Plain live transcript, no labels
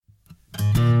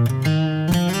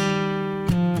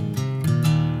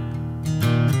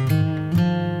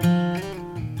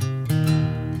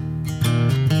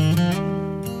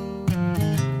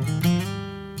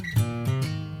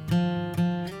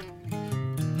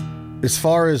As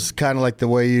far as kind of like the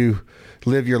way you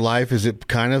live your life, is it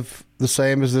kind of the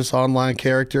same as this online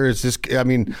character? Is this, I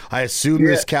mean, I assume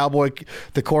this cowboy,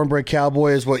 the Cornbread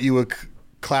Cowboy, is what you would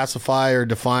classify or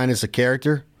define as a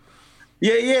character?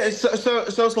 Yeah. So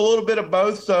it's a little bit of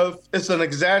both. So it's an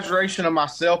exaggeration of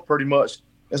myself, pretty much.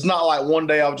 It's not like one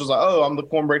day I was just like, oh, I'm the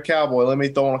Cornbread Cowboy, let me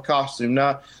throw on a costume.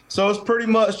 No. So it's pretty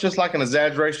much just like an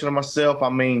exaggeration of myself. I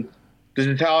mean, this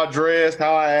is how I dress,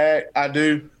 how I act. I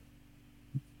do.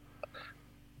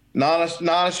 Not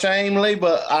ashamedly,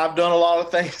 but I've done a lot of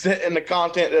things in the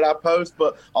content that I post,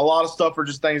 but a lot of stuff are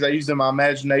just things I use in my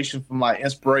imagination from like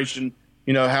inspiration,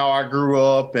 how I grew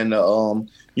up and,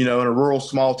 in a rural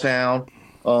small town,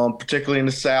 particularly in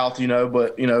the South,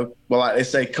 but like they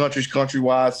say, country's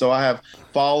countrywide. So I have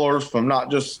followers from not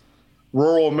just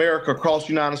rural America across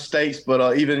the United States,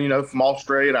 but even, from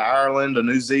Australia to Ireland to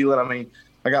New Zealand. I mean,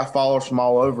 I got followers from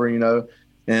all over, and,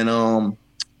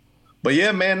 but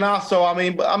yeah, man, so I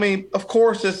mean, of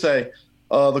course, it's the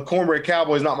Cornbread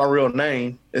Cowboy is not my real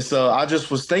name. It's I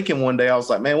just was thinking one day, I was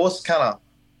like, man, what's a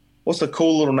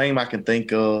cool little name I can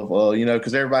think of?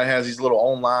 Because everybody has these little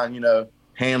online,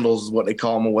 handles is what they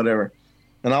call them or whatever.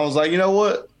 And I was like, you know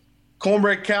what,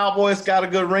 Cornbread Cowboy, it's got a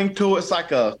good ring to it. It's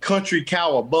like a country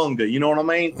cowabunga, you know what I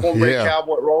mean? Cornbread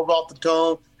Cowboy, it rolls off the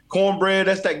tongue. Cornbread,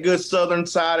 that's that good Southern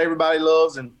side everybody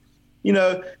loves, and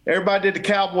everybody did the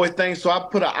cowboy thing, so I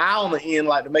put an I on the end,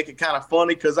 like to make it kind of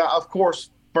funny. Because of course,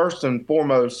 first and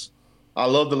foremost, I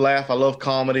love to laugh. I love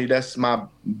comedy. That's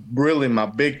really my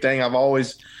big thing. I've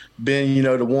always been,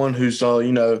 the one who's,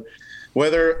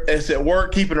 whether it's at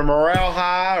work keeping the morale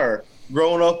high or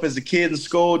growing up as a kid in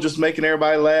school, just making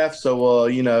everybody laugh. So,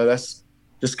 that's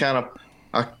just kind of,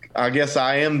 I guess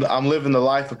I'm living the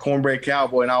life of Cornbread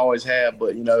Cowboy, and I always have.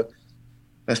 But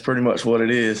that's pretty much what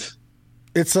it is.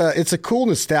 It's a cool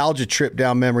nostalgia trip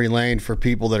down memory lane for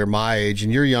people that are my age,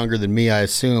 and you're younger than me, I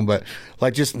assume. But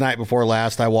like just the night before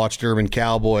last, I watched Urban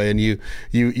Cowboy, and you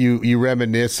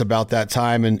reminisce about that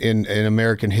time in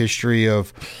American history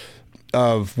of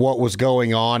what was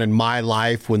going on in my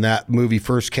life when that movie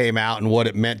first came out, and what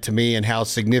it meant to me, and how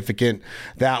significant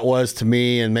that was to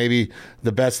me, and maybe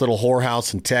the best little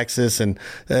whorehouse in Texas, and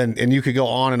you could go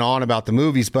on and on about the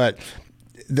movies, but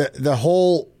the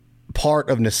whole part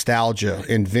of nostalgia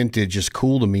and vintage is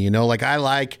cool to me. Like I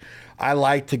like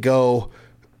to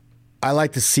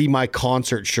see my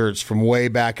concert shirts from way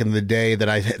back in the day that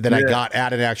I got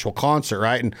at an actual concert,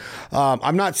 right? And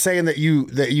I'm not saying that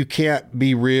you can't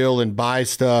be real and buy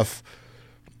stuff,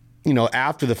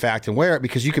 after the fact and wear it,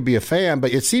 because you could be a fan.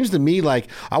 But it seems to me like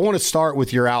I want to start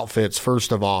with your outfits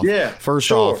first off. Yeah, first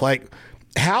off, like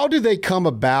how do they come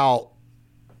about?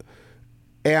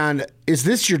 And is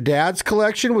this your dad's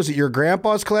collection? Was it your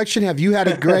grandpa's collection? Have you had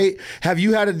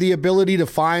the ability to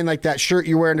find like that shirt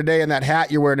you're wearing today and that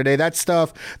hat you're wearing today? That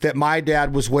stuff that my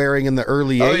dad was wearing in the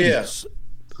early 80s.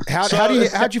 Yeah.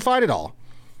 How'd you find it all?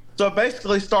 So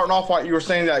basically, starting off like you were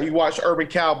saying, that you watched Urban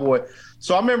Cowboy.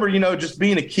 So I remember, just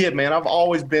being a kid, man, I've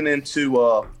always been into,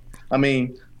 I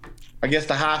guess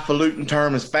the highfalutin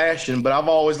term is fashion, but I've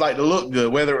always liked to look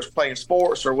good, whether it was playing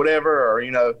sports or whatever, or,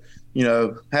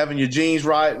 having your jeans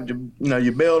right,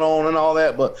 your belt on and all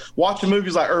that. But watching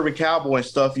movies like Urban Cowboy and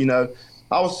stuff,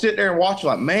 I was sitting there and watching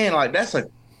like, man, like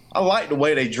I like the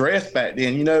way they dressed back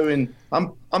then, and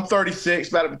I'm 36,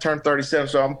 about to turn 37,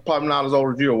 so I'm probably not as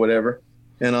old as you or whatever.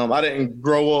 And I didn't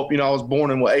grow up, I was born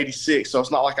in 86, so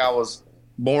it's not like I was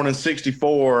born in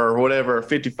 64 or whatever,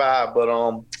 55. But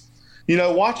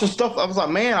watching stuff, I was like,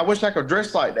 man, I wish I could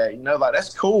dress like that, like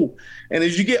that's cool. And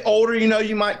as you get older,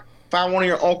 you might find one of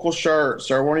your uncle's shirts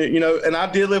or one of your, and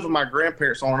I did live with my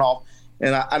grandparents on and off.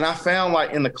 And I found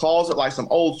like in the closet, like some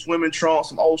old swimming trunks,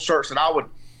 some old shirts that I would,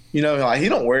 like he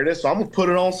don't wear this, so I'm gonna put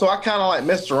it on. So I kind of like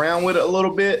messed around with it a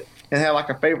little bit and had like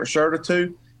a favorite shirt or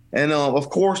two. And of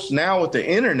course now with the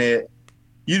internet,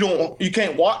 you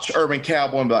can't watch Urban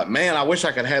Cowboy and be like, man, I wish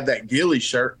I could have that Gilly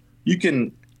shirt. You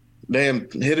can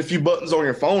hit a few buttons on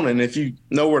your phone, and if you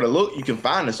know where to look, you can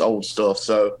find this old stuff.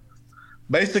 So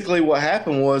basically what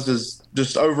happened is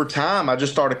just over time, I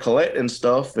just started collecting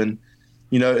stuff, and,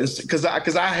 because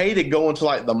I hated going to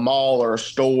like the mall or a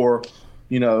store,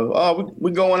 oh,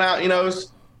 we're going out,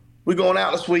 we're going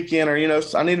out this weekend, or,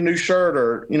 I need a new shirt,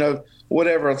 or,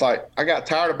 whatever. It's like, I got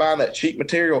tired of buying that cheap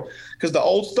material, because the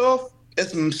old stuff,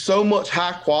 it's so much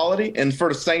high quality and for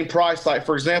the same price. Like,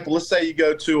 for example, let's say you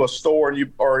go to a store and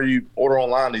you order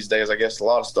online these days, I guess a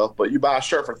lot of stuff, but you buy a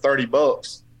shirt for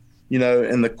 $30,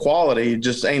 and the quality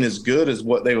just ain't as good as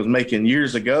what they was making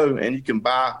years ago. And you can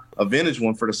buy a vintage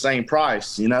one for the same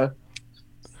price, and,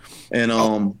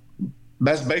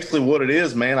 That's basically what it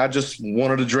is, man. I just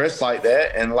wanted to dress like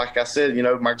that. And like I said,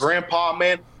 my grandpa,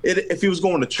 man, if he was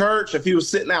going to church, if he was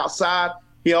sitting outside,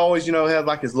 he always, had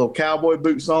like his little cowboy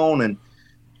boots on. And,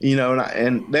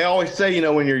 and they always say,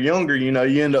 when you're younger, you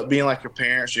end up being like your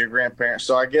parents or your grandparents.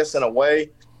 So I guess in a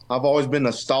way, I've always been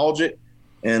nostalgic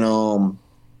and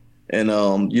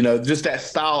just that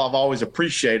style I've always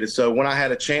appreciated. So when I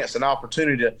had a chance and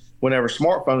opportunity to, whenever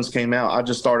smartphones came out, I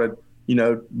just started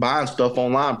buying stuff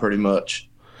online pretty much.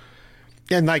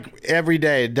 And like every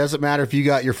day, it doesn't matter if you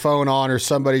got your phone on or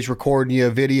somebody's recording you a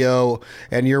video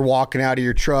and you're walking out of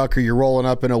your truck or you're rolling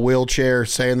up in a wheelchair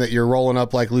saying that you're rolling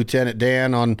up like Lieutenant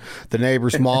Dan on the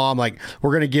neighbor's mom. Like,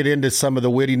 we're going to get into some of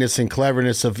the wittiness and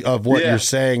cleverness of what you're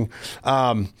saying.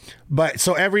 But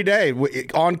so every day,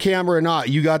 on camera or not,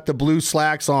 you got the blue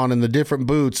slacks on and the different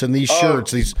boots and these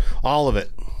shirts, all of it.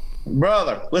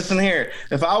 Brother, listen here.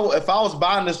 If I was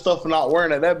buying this stuff and not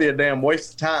wearing it, that'd be a damn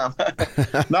waste of time.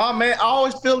 No, man, I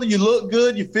always feel that you look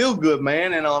good, you feel good,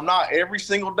 man. And not every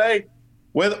single day.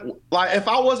 If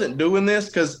I wasn't doing this,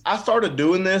 because I started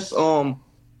doing this, for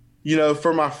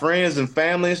my friends and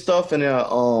family and stuff,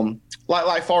 and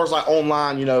like far as like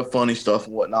online, funny stuff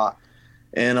and whatnot.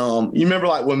 And you remember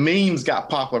like when memes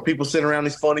got popular, people sitting around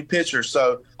these funny pictures.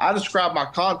 So I describe my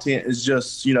content as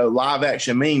just live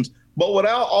action memes. But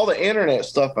without all the internet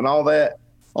stuff and all that,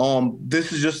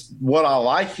 this is just what I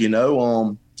like, just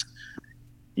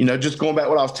going back to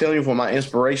what I was telling you where my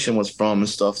inspiration was from and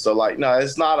stuff. So like, no,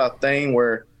 it's not a thing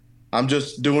where I'm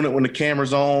just doing it when the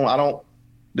camera's on.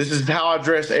 This is how I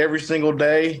dress every single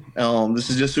day. This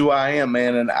is just who I am,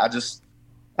 man. And I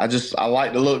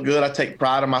like to look good. I take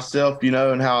pride in myself,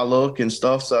 and how I look and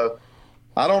stuff. So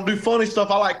I don't do funny stuff.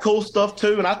 I like cool stuff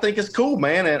too, and I think it's cool,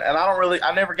 man. And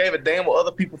I never gave a damn what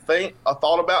other people think or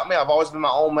thought about me. I've always been my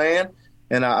own man,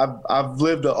 and I've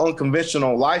lived an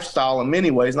unconventional lifestyle in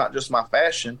many ways, not just my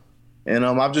fashion. And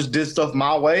I've just did stuff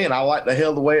my way, and I like the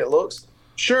hell the way it looks.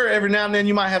 Sure, every now and then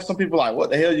you might have some people like, what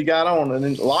the hell you got on? And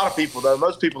then a lot of people, though,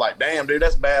 most people like, damn, dude,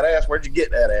 that's badass. Where'd you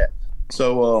get that at?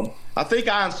 So I think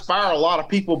I inspire a lot of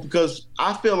people because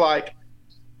I feel like,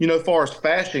 as far as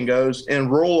fashion goes, in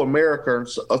rural America,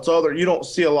 you don't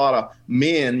see a lot of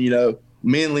men,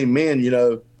 manly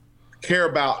men, care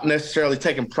about necessarily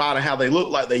taking pride in how they look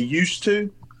like they used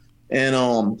to. And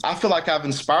I feel like I've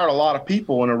inspired a lot of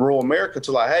people in rural America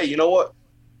to like, hey, you know what?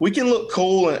 We can look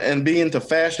cool and be into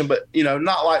fashion, but,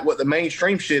 not like what the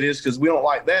mainstream shit is because we don't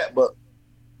like that. But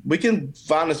we can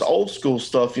find this old school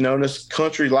stuff, this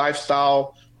country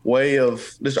lifestyle way of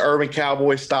this urban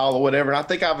cowboy style or whatever. And I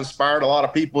think I've inspired a lot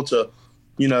of people to,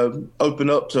 open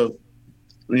up to,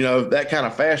 that kind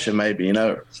of fashion maybe,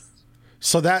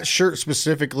 So that shirt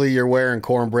specifically you're wearing,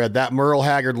 Cornbread, that Merle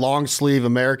Haggard long sleeve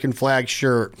American flag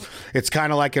shirt, it's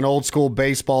kind of like an old school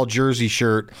baseball jersey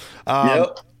shirt.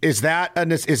 Yep. Is that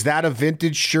a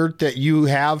vintage shirt that you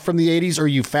have from the 80s, or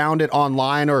you found it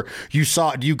online, or you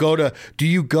saw? Do you go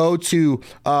to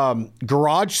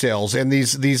garage sales and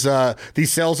these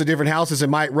sales at different houses and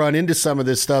might run into some of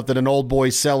this stuff that an old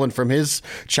boy's selling from his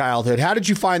childhood? How did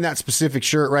you find that specific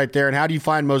shirt right there, and how do you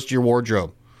find most of your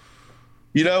wardrobe?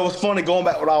 It was funny going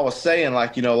back to what I was saying.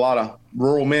 Like, a lot of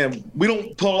rural men, we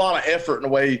don't put a lot of effort in a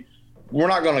way. We're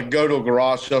not going to go to a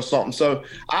garage sale or something. So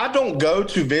I don't go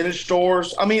to vintage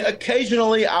stores. I mean,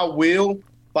 occasionally I will.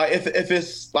 Like if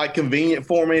it's like convenient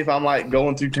for me, if I'm like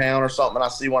going through town or something and I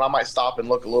see one, I might stop and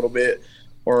look a little bit,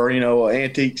 or, an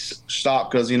antiques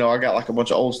shop because, I got like a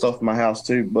bunch of old stuff in my house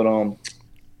too. But I'm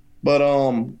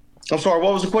sorry,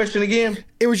 what was the question again?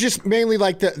 It was just mainly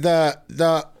like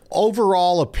the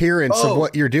overall appearance of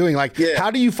what you're doing. Like, how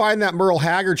do you find that Merle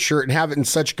Haggard shirt and have it in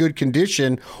such good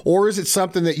condition? Or is it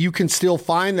something that you can still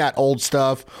find that old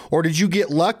stuff? Or did you get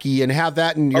lucky and have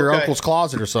that in your uncle's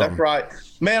closet or something? That's right.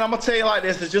 Man, I'm going to tell you like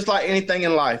this. It's just like anything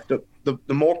in life. The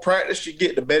more practice you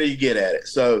get, the better you get at it.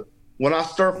 So when I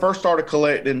first started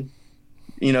collecting,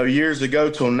 years ago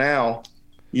till now,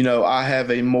 I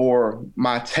have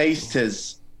my taste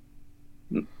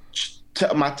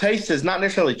has not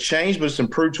necessarily changed, but it's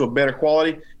improved to a better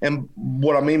quality. And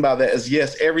what I mean by that is,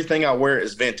 yes, everything I wear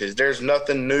is vintage. There's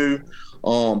nothing new.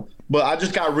 But I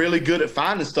just got really good at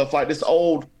finding stuff like this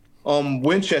old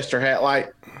Winchester hat.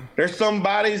 Like, there's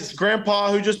somebody's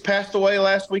grandpa who just passed away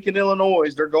last week in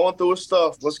Illinois. They're going through his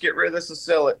stuff. Let's get rid of this and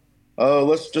sell it.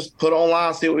 Let's just put it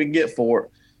online, see what we can get for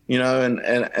it.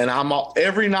 And I'm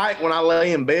every night when I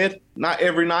lay in bed, not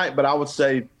every night, but I would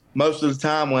say most of the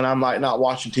time when I'm like not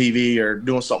watching TV or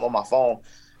doing something on my phone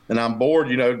and I'm bored,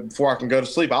 before I can go to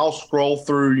sleep, I'll scroll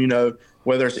through,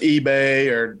 whether it's eBay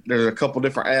or there's a couple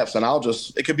different apps, and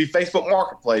it could be Facebook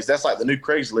Marketplace. That's like the new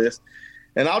Craigslist.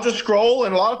 and I'll just scroll,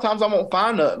 and a lot of times I won't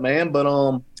find nothing, man. But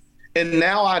and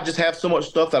now I just have so much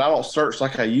stuff that I don't search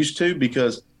like I used to,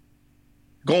 because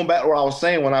going back to what I was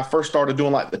saying, when I first started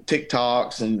doing like the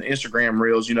TikToks and Instagram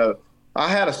reels, you know, I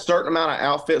had a certain amount of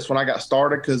outfits when I got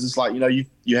started, because it's like, you know,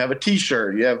 you have a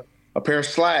T-shirt, you have a pair of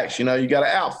slacks, you know, you got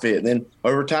an outfit. And then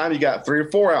over time, you got 3 or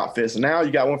 4 outfits, and now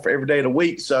you got one for every day of the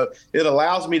week. So it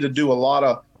allows me to do a lot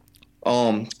of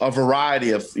a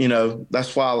variety of, you know,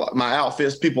 that's why my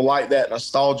outfits, people like that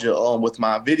nostalgia with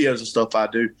my videos and stuff I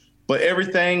do. But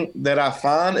everything that I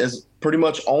find is pretty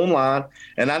much online,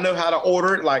 and I know how to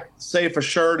order it. Like, say if a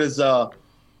shirt is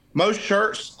most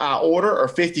shirts I order are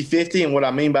 50-50, and what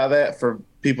I mean by that, for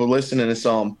people listening, is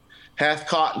half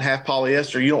cotton, half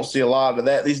polyester. You don't see a lot of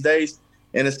that these days,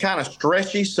 and it's kind of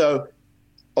stretchy. So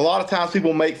a lot of times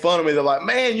people make fun of me. They're like,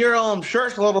 "Man, your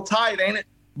shirt's a little tight, ain't it?"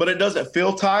 But it doesn't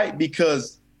feel tight,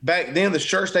 because back then the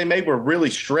shirts they made were really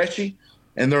stretchy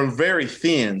and they're very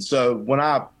thin. So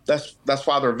that's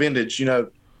why they're vintage, you know,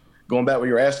 going back what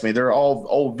you were asking me, they're all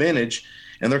old vintage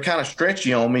and they're kind of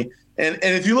stretchy on me. And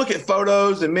if you look at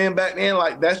photos and men back then,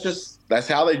 like that's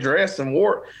how they dressed and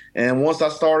wore it. And once I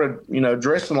started, you know,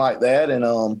 dressing like that,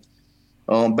 and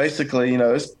basically, you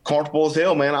know, it's comfortable as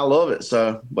hell, man. I love it.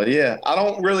 So, but yeah, I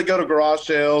don't really go to garage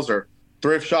sales or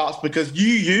thrift shops, because you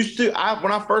used to.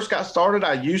 When I first got started,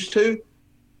 I used to.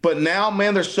 But now,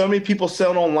 man, there's so many people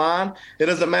selling online. It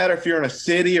doesn't matter if you're in a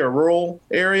city or rural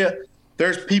area.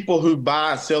 There's people who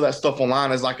buy and sell that stuff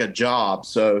online as like a job.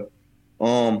 So,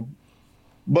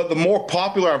 but the more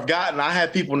popular I've gotten, I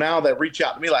have people now that reach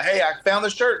out to me like, "Hey, I found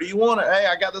this shirt. Do you want it? Hey,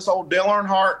 I got this old Dale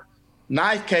Earnhardt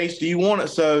knife case. Do you want it?"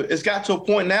 So it's got to a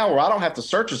point now where I don't have to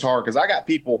search as hard, because I got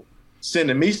people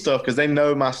sending me stuff because they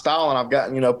know my style, and I've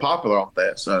gotten, you know, popular off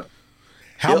that. So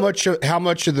how much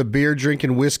of the beer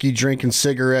drinking, whiskey drinking,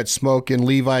 cigarette smoking,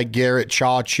 Levi Garrett,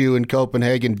 chaw chewing,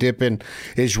 Copenhagen dipping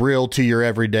is real to your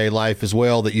everyday life as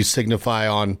well, that you signify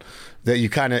on, that you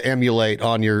kind of emulate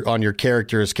on your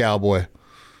character as Cowboy?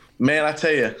 Man, I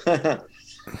tell you,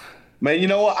 man, you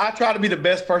know what? I try to be the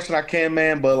best person I can,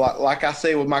 man. But like I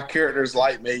say with my characters,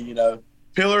 like me, you know,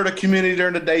 pillar of the community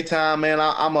during the daytime, man.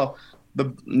 I'm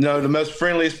the most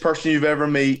friendliest person you've ever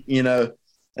meet, you know.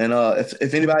 And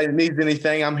if anybody needs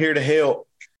anything, I'm here to help.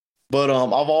 But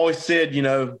I've always said, you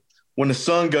know, when the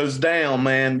sun goes down,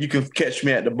 man, you can catch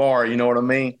me at the bar. You know what I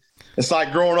mean? It's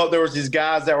like growing up, there was these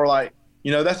guys that were like,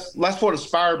 you know, that's what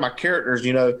inspired my characters,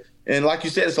 you know. And like you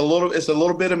said, it's a little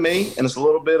bit of me, and it's a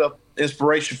little bit of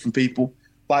inspiration from people.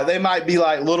 Like, they might be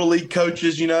like little league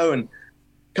coaches, you know, and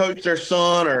coach their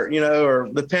son, or, you know, or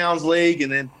the town's league,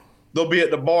 and then they'll be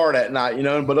at the bar that night, you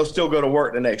know, but they'll still go to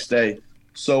work the next day.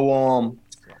 So,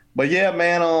 but yeah,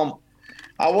 man,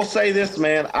 I will say this,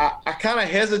 man, I kind of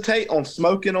hesitate on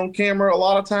smoking on camera a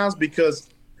lot of times, because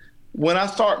when I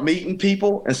start meeting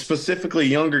people, and specifically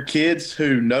younger kids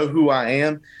who know who I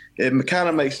am, it kind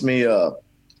of makes me,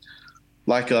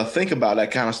 think about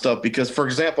that kind of stuff. Because, for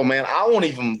example, man, I won't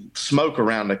even smoke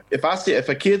around if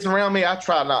a kid's around me, I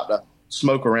try not to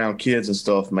smoke around kids and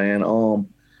stuff, man.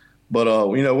 But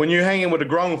you know, when you're hanging with the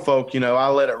grown folk, you know, I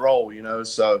let it roll, you know.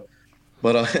 So,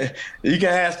 but you can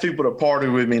ask people to party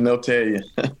with me, and they'll tell you.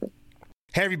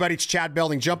 Hey, everybody, it's Chad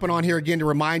Belding jumping on here again to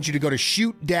remind you to go to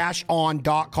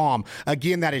shoot-on.com.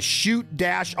 Again, that is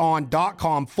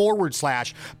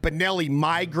shoot-on.com/Benelli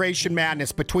Migration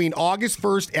Madness between August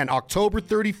 1st and October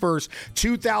 31st,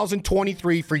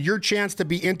 2023 for your chance to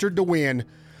be entered to win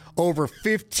over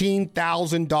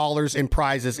 $15,000 in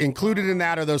prizes. Included in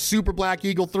that are those Super Black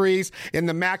Eagle 3s in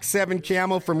the Max 7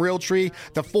 camo from Realtree,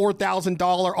 the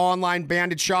 $4,000 online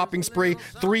banded shopping spree,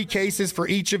 3 cases for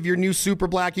each of your new Super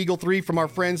Black Eagle 3 from our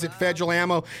friends at Federal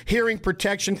Ammo, hearing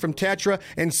protection from Tetra,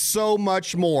 and so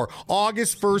much more.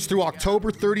 August 1st through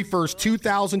October 31st,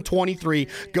 2023.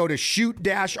 Go to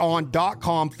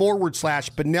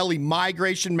shoot-on.com/Benelli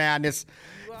Migration Madness.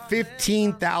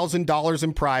 $15,000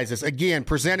 in prizes. Again,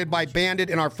 presented by Bandit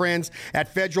and our friends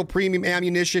at Federal Premium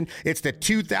Ammunition. It's the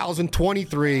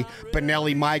 2023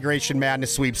 Benelli Migration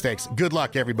Madness Sweepstakes. Good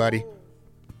luck, everybody.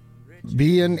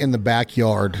 Being in the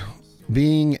backyard,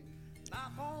 being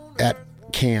at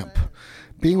camp,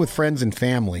 being with friends and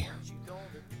family.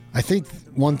 I think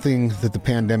one thing that the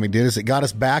pandemic did is it got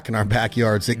us back in our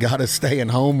backyards. It got us staying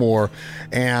home more.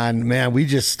 And, man, we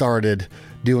just started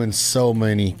doing so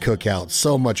many cookouts,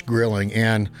 so much grilling,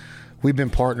 and we've been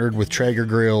partnered with Traeger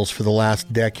grills for the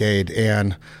last decade,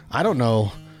 and I don't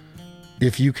know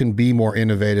if you can be more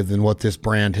innovative than what this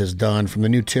brand has done, from the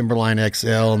new Timberline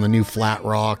XL and the new Flat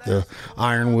Rock, the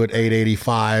Ironwood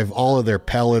 885, all of their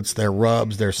pellets, their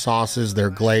rubs, their sauces, their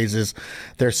glazes,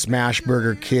 their smash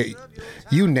burger kit,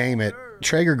 you name it.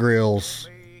 Traeger grills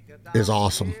is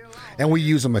awesome. And we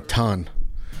use them a ton.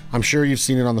 I'm sure you've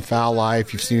seen it on the Foul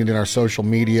Life. You've seen it in our social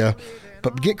media.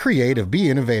 But get creative. Be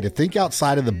innovative. Think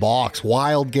outside of the box.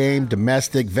 Wild game,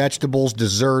 domestic, vegetables,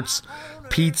 desserts,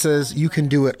 pizzas. You can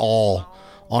do it all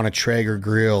on a Traeger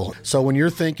grill. So when you're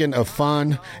thinking of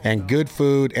fun and good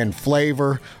food and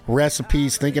flavor,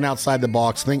 recipes, thinking outside the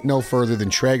box, think no further than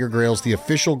Traeger Grills, the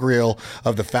official grill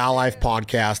of the Foul Life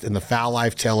podcast and the Foul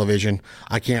Life television.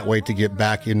 I can't wait to get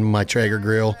back in my Traeger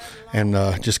grill and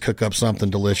just cook up something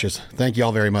delicious. Thank you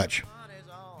all very much.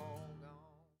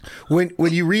 When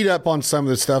you read up on some of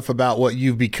the stuff about what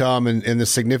you've become and the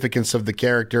significance of the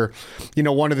character, you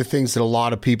know, one of the things that a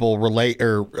lot of people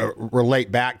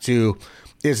relate back to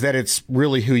is that it's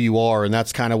really who you are. And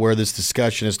that's kind of where this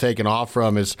discussion is taken off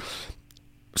from, is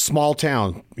small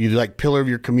town. You like pillar of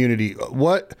your community.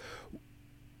 What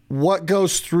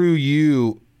goes through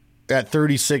you at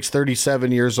 36,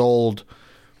 37 years old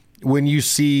when you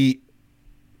see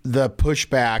the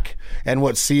pushback and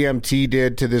what CMT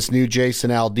did to this new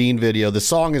Jason Aldean video? The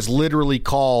song is literally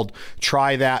called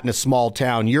Try That in a Small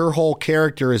Town. Your whole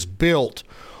character is built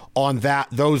on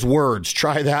those words.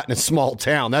 Try that in a small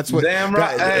town. That's what. Damn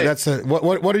right.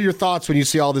 What are your thoughts when you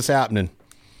see all this happening?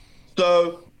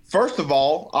 So first of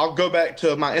all, I'll go back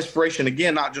to my inspiration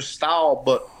again, not just style,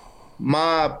 but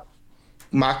my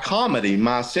comedy,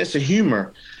 my sense of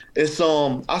humor. It's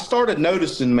I started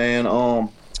noticing, man.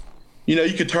 You know,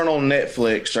 you could turn on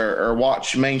Netflix or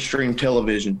watch mainstream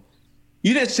television.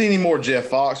 You didn't see any more Jeff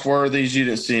Foxworthy's. You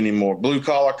didn't see any more Blue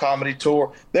Collar Comedy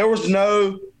Tour. There was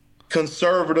no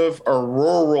conservative or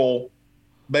rural,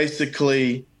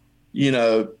 basically, you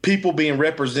know, people being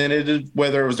represented,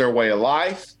 whether it was their way of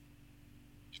life,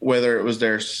 whether it was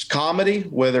their comedy,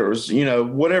 whether it was, you know,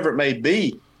 whatever it may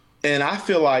be. And I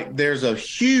feel like there's a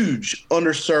huge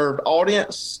underserved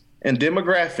audience and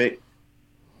demographic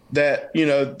that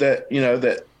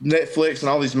Netflix and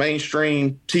all these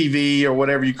mainstream TV or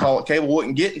whatever you call it, cable,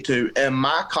 wouldn't get into, and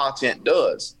my content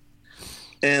does.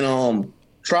 And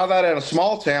try that in a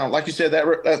small town, like you said, that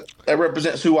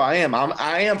represents who I am.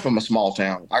 I am from a small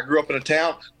town. I grew up in a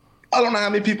town. I don't know how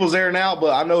many people's there now,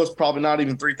 but I know it's probably not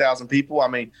even 3,000 people. I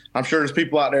mean, I'm sure there's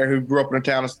people out there who grew up in a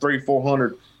town that's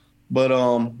 300-400. But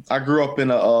I grew up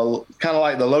in a kind of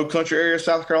like the low country area of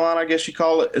South Carolina, I guess you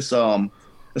call it.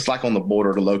 It's like on the border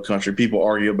of the low country. People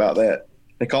argue about that.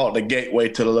 They call it the gateway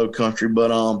to the low country.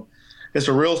 But it's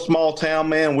a real small town,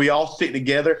 man. We all stick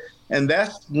together. And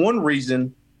that's one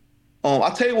reason.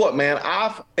 I'll tell you what, man,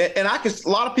 a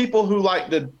lot of people who like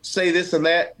to say this and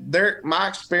that, my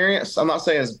experience, I'm not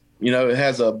saying, you know, it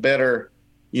has a better,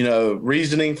 you know,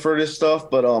 reasoning for this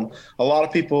stuff, but a lot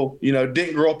of people, you know,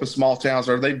 didn't grow up in small towns,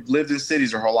 or they've lived in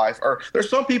cities their whole life. Or there's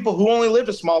some people who only live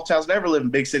in small towns, never lived in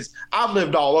big cities. I've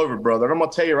lived all over, brother. And I'm going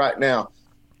to tell you right now,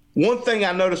 one thing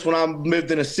I noticed when I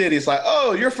moved in a city, it's like,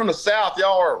 oh, you're from the South.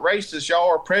 Y'all are racist. Y'all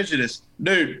are prejudiced.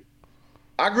 Dude,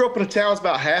 I grew up in a town that's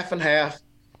about half and half.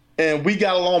 And we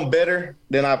got along better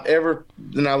than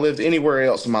I lived anywhere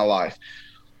else in my life.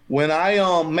 When I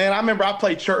remember I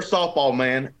played church softball,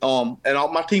 man.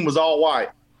 And my team was all white.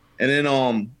 And then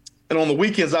on the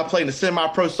weekends I played in the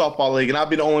semi-pro softball league, and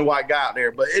I'd be the only white guy out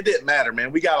there. But it didn't matter,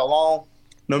 man. We got along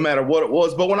no matter what it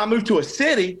was. But when I moved to a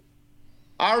city,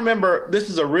 I remember, this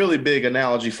is a really big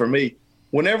analogy for me.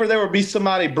 Whenever there would be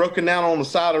somebody broken down on the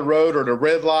side of the road or the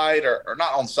red light, or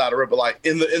not on the side of the road, but like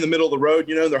in the middle of the road,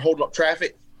 you know, they're holding up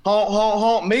traffic. Honk, honk,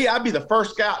 honk. Me, I'd be the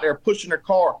first guy out there pushing their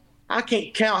car. I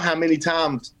can't count how many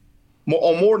times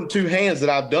on more than two hands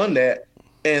that I've done that.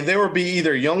 And there would be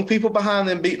either young people behind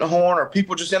them beating a horn or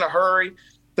people just in a hurry.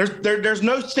 There's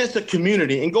no sense of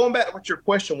community. And going back to what your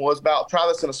question was about, try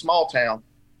this in a small town.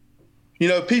 You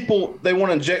know, people, they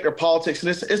want to inject their politics, and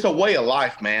it's a way of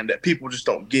life, man, that people just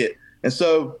don't get. And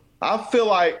so I feel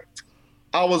like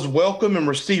I was welcomed and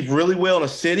received really well in a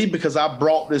city because I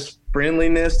brought this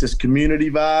friendliness, this community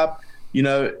vibe. You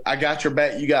know, I got your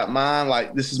back, you got mine.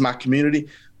 Like, this is my community.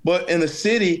 But in the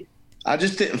city, I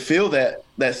just didn't feel that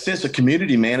sense of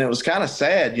community, man. It was kind of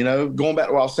sad, you know, going back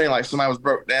to what I was saying, like somebody was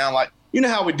broke down. Like, you know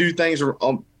how we do things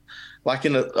like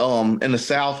in the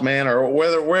South, man, or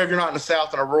wherever you're not in the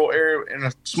South, in a rural area, in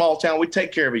a small town, we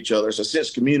take care of each other. It's a sense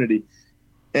of community.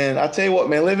 And I tell you what,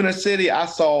 man, living in a city, I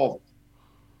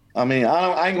ain't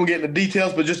gonna get into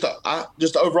details, but just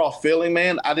the overall feeling,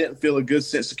 man, I didn't feel a good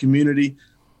sense of community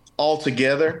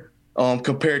altogether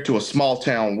compared to a small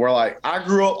town where, like, I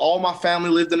grew up, all my family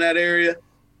lived in that area.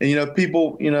 And, you know,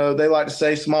 people, you know, they like to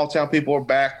say small town people are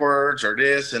backwards or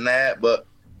this and that. But,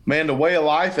 man, the way of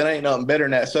life, it ain't nothing better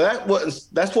than that. So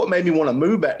that's what made me want to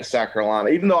move back to South Carolina,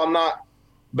 even though I'm not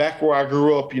back where I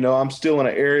grew up, I'm still in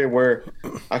an area where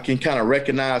I can kind of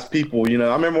recognize people. I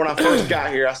remember when I first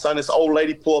got here, I saw this old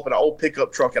lady pull up in an old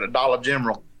pickup truck at a Dollar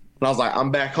General. And I was like, I'm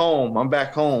back home,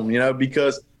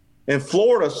 because in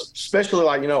Florida, especially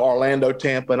like, Orlando,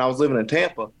 Tampa, and I was living in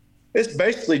Tampa, it's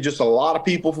basically just a lot of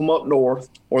people from up north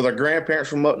or their grandparents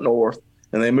from up north,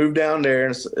 and they moved down there,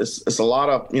 and it's a lot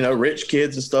of, rich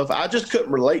kids and stuff. I just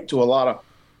couldn't relate to a lot of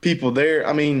people there.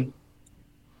 I mean,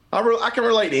 I can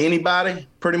relate to anybody,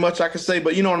 pretty much, I could say,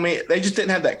 but you know what I mean? They just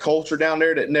didn't have that culture down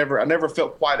there I never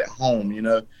felt quite at home,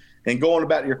 And going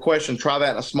back to your question, try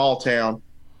that in a small town.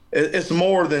 It's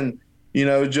more than,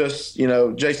 just,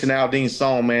 Jason Aldean's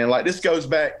song, man. Like, this goes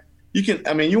back.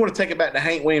 You want to take it back to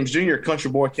Hank Williams Jr.,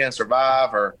 Country Boy Can't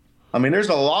Survive, there's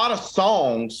a lot of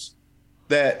songs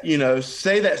that,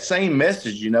 say that same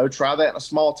message, try that in a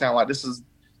small town. Like, this is,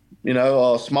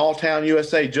 Small Town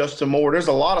USA, Justin Moore. There's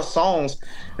a lot of songs,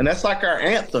 and that's like our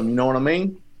anthem, you know what I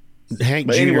mean? Hank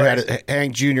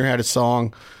Jr. had a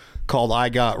song called I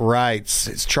Got Rights.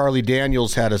 It's Charlie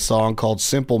Daniels had a song called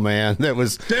Simple Man that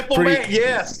was Simple Man,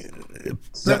 yes.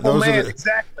 Simple Man,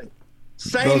 exactly.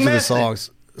 Same message. Are the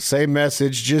songs. Same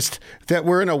message, just that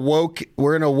we're in a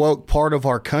woke part of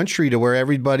our country to where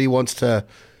everybody wants to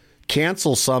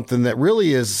cancel something that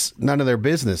really is none of their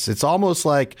business. It's almost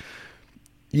like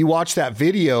you watch that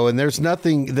video and there's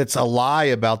nothing that's a lie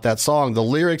about that song. The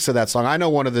lyrics of that song, I know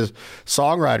one of the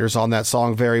songwriters on that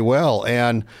song very well,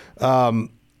 and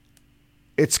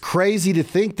it's crazy to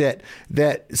think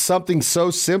that something so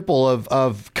simple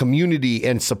of community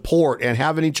and support and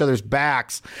having each other's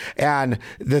backs and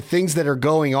the things that are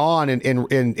going on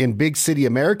in big city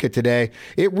America today,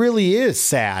 it really is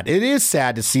sad. It is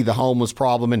sad to see the homeless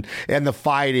problem and the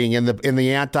fighting and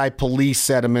the anti-police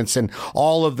sentiments and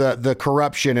all of the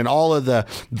corruption and all of the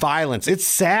violence. It's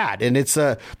sad. And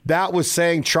that was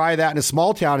saying try that in a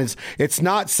small town. It's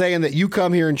not saying that you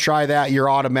come here and try that, you're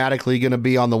automatically going to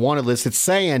be on the wanted list. It's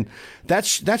saying that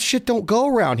shit don't go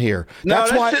around here.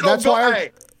 That's why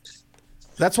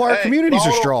our communities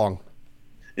are strong.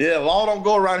 Yeah, law don't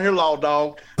go around here, law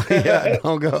dog. Yeah,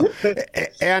 don't go.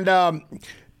 And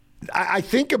I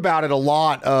think about it a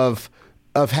lot of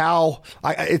how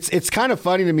it's kind of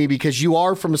funny to me because you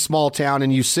are from a small town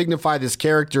and you signify this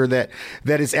character that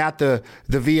is at the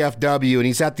VFW and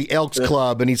he's at the Elks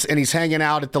Club and he's hanging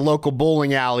out at the local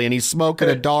bowling alley and he's smoking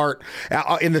a dart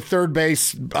in the third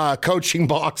base coaching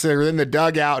box or in the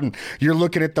dugout, and you're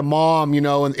looking at the mom,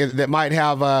 and that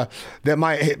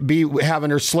might be having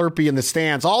her Slurpee in the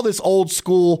stands. All this old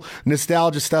school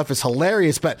nostalgia stuff is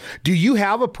hilarious. But do you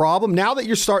have a problem now that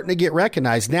you're starting to get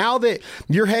recognized? Now that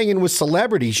you're hanging with celebrities,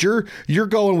 you're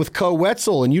going with Co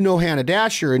Wetzel and Hannah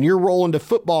Dasher and you're rolling to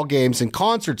football games and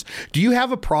concerts. Do you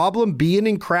have a problem being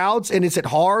in crowds? And is it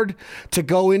hard to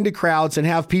go into crowds and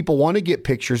have people want to get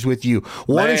pictures with you,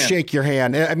 want to shake your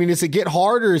hand? I mean, does it get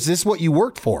hard, or is this what you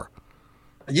worked for?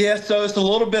 Yeah, so it's a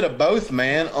little bit of both,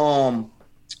 man.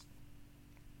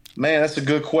 Man, that's a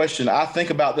good question. I think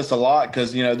about this a lot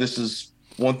because, this is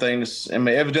one thing.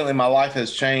 Evidently my life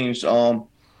has changed. Man,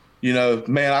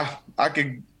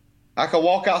 I could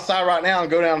walk outside right now and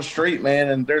go down the street, man,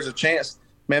 and there's a chance,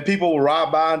 man, people will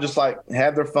ride by and just like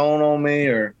have their phone on me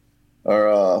or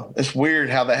it's weird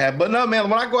how that happens. But no, man,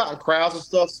 when I go out in crowds and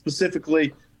stuff,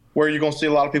 specifically where you're going to see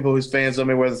a lot of people who's fans of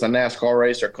me, whether it's a NASCAR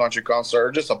race or a country concert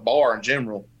or just a bar in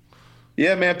general.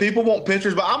 Yeah, man, people want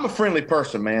pictures, but I'm a friendly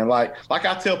person, man. Like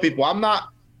I tell people,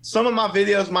 some of my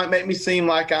videos might make me seem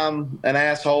like I'm an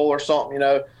asshole or something,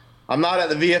 I'm not at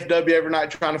the VFW every night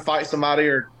trying to fight somebody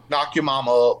or knock your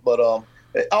mama up, but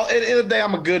at the end of the day,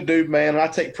 I'm a good dude, man, and I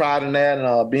take pride in that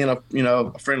and being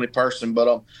a friendly person.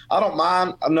 But I don't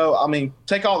mind.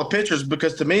 Take all the pictures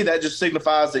because to me that just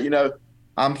signifies that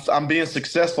I'm being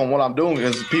successful in what I'm doing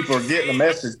because people are getting the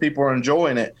message, people are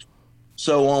enjoying it.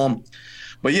 So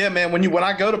but yeah, man, when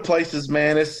I go to places,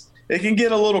 man, it can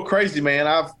get a little crazy,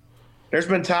 man. There's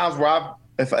been times where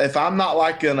if I'm not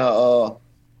like in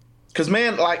because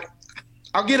man, like,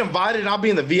 I'll get invited and I'll be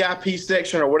in the VIP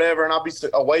section or whatever, and I'll be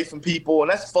away from people,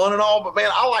 and that's fun and all. But man,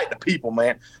 I like the people,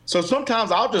 man. So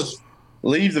sometimes I'll just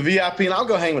leave the VIP and I'll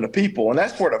go hang with the people, and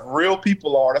that's where the real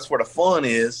people are. That's where the fun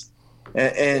is.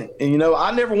 And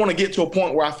I never want to get to a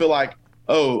point where I feel like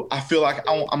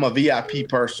I'm a VIP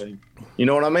person. You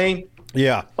know what I mean?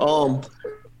 Yeah.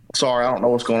 Sorry, I don't know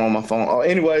what's going on my phone.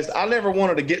 Anyways, I never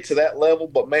wanted to get to that level,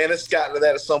 but man, it's gotten to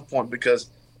that at some point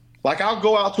because. Like, I'll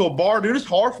go out to a bar, dude. It's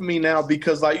hard for me now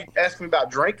because, like, you ask me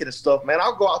about drinking and stuff, man.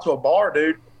 I'll go out to a bar,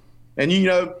 dude, and,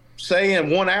 say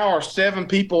in 1 hour, 7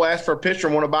 people ask for a picture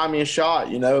and want to buy me a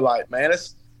shot, like, man,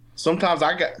 sometimes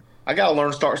I got to learn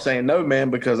to start saying no, man,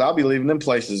 because I'll be leaving them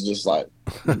places just like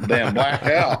damn black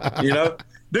out,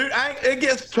 Dude, it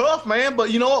gets tough, man.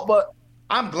 But you know what? But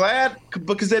I'm glad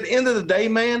because at the end of the day,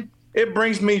 man, it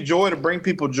brings me joy to bring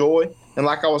people joy. And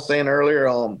like I was saying earlier,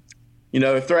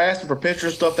 if they're asking for pictures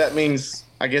and stuff, that means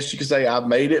I guess you could say I've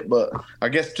made it. But I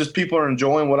guess just people are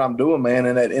enjoying what I'm doing, man.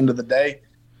 And at the end of the day,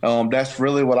 that's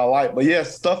really what I like. But yeah,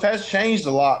 stuff has changed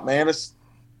a lot, man.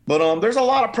 But there's a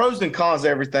lot of pros and cons to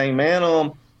everything,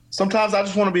 man. Sometimes I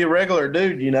just want to be a regular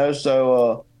dude,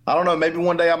 So I don't know. Maybe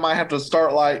one day I might have to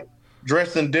start like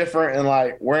dressing different and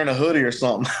like wearing a hoodie or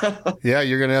something. Yeah,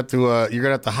 you're gonna have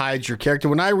to hide your character.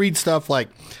 When I read stuff like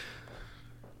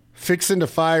fixing to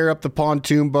fire up the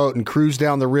pontoon boat and cruise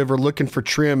down the river looking for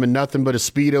trim and nothing but a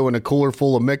Speedo and a cooler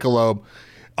full of Michelob,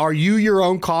 are you your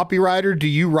own copywriter? Do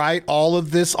you write all of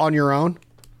this on your own?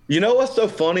 You know what's so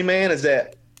funny, man, is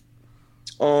that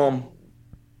I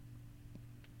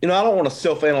don't want to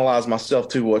self-analyze myself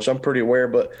too much. I'm pretty aware,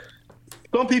 but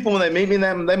some people, when they meet me,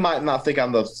 they might not think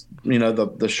I'm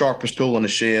the sharpest tool in the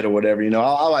shed or whatever.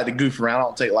 I like to goof around. I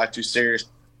don't take life too serious.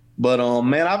 But,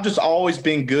 man, I've just always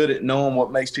been good at knowing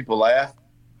what makes people laugh.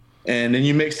 And then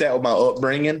you mix that with my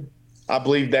upbringing. I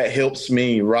believe that helps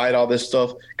me write all this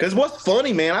stuff. Because what's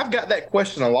funny, man, I've got that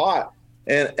question a lot.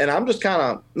 And I'm just kind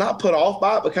of not put off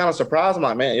by it, but kind of surprised. I'm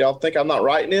like, man, y'all think I'm not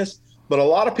writing this? But a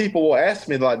lot of people will ask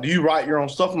me, like, do you write your own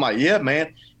stuff? I'm like, yeah,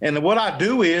 man. And what I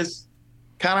do is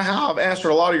kind of how I've answered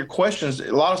a lot of your questions.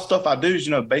 A lot of stuff I do is,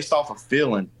 based off of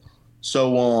feeling.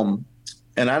 So,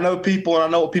 and I know people and I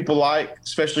know what people like,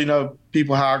 especially,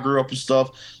 people how I grew up and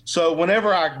stuff. So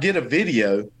whenever I get a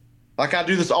video, like I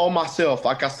do this all myself.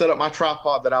 Like I set up my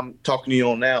tripod that I'm talking to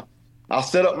you on now. I'll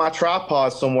set up my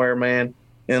tripod somewhere, man.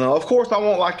 And of course I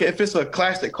won't like it if it's a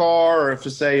classic car or if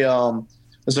it's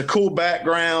a cool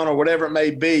background or whatever it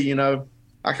may be,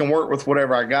 I can work with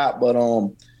whatever I got. But,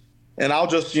 and I'll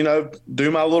just,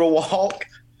 do my little walk.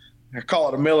 I call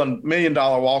it a $1 million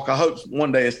walk. I hope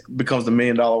one day it becomes the $1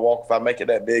 million walk if I make it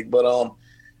that big. But,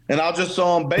 and I'll just,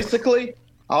 basically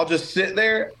I'll just sit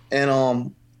there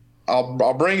and,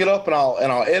 I'll bring it up and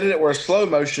I'll edit it where it's slow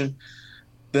motion.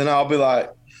 Then I'll be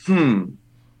like,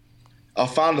 I'll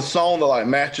find a song that like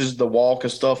matches the walk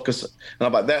and stuff. And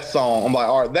I'm like, that song. I'm like,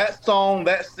 all right, that song,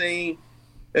 that scene,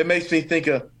 it makes me think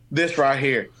of this right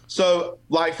here. So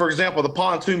like, for example, the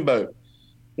pontoon boat.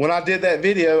 When I did that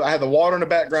video, I had the water in the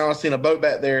background. I seen a boat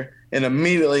back there. And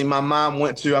immediately my mind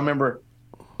went to, I remember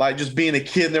like just being a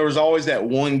kid. And there was always that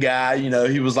one guy,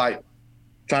 he was like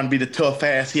trying to be the tough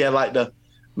ass. He had like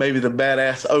maybe the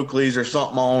badass Oakleys or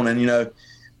something on. And,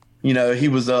 he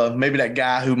was maybe that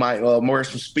guy who might wear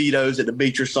some Speedos at the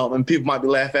beach or something. People might be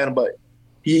laughing at him, but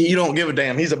you don't give a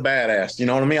damn. He's a badass. You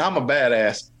know what I mean? I'm a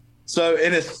badass. So,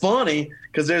 and it's funny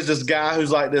because there's this guy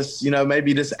who's like this,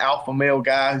 maybe this alpha male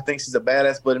guy who thinks he's a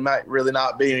badass, but it might really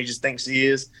not be, and he just thinks he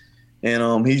is.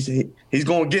 And he's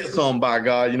going to get some, by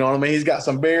God. You know what I mean? He's got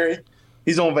some berry.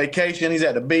 He's on vacation. He's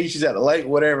at the beach. He's at the lake,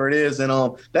 whatever it is.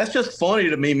 And that's just funny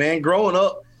to me, man. Growing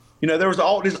up, there was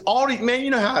all these, man, you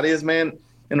know how it is, man.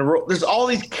 There's all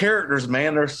these characters,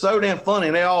 man. They're so damn funny.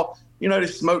 And they all, they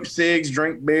smoke cigs,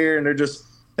 drink beer, and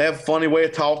they have a funny way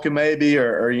of talking maybe,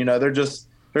 or they're just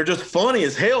funny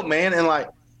as hell, man. And like,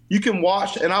 you can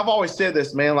watch, and I've always said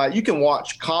this, man, like you can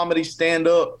watch comedy, stand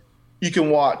up, you can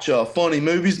watch funny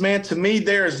movies, man. To me,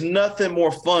 there is nothing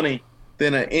more funny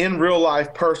than an in real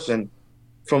life person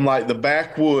from like the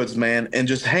backwoods, man, and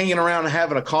just hanging around and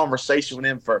having a conversation with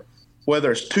him for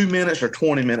whether it's 2 minutes or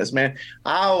 20 minutes, man.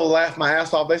 I'll laugh my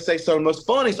ass off. They say some of the most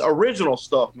funniest original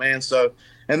stuff, man. So,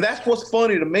 and that's what's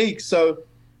funny to me. So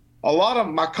a lot of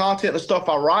my content and stuff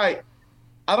I write,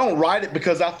 I don't write it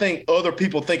because I think other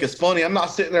people think it's funny. I'm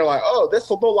not sitting there like, oh, this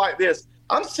will go like this.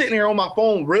 I'm sitting here on my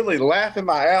phone really laughing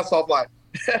my ass off like,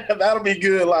 that'll be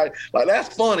good. Like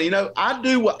that's funny. I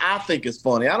do what I think is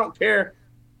funny. I don't care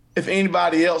if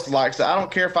anybody else likes it. I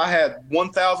don't care if I had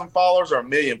 1,000 followers or 1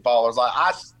 million followers. Like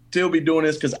I still be doing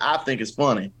this because I think it's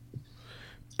funny.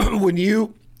 When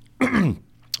you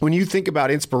think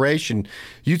about inspiration,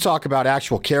 you talk about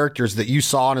actual characters that you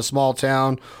saw in a small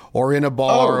town or in a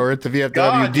bar or at the VFW.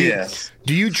 God, yes.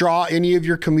 Do you draw any of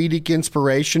your comedic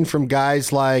inspiration from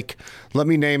guys like, let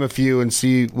me name a few and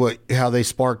see how they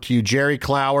spark to you? Jerry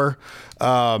Clower,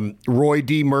 Roy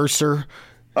D. Mercer.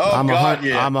 I'm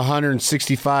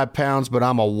 165 pounds, but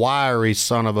I'm a wiry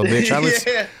son of a bitch.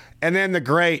 Yeah. And then the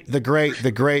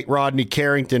great Rodney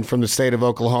Carrington from the state of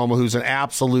Oklahoma, who's an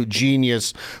absolute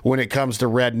genius when it comes to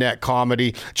redneck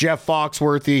comedy. Jeff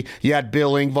Foxworthy, you had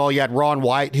Bill Engvall, you had Ron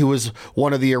White, who was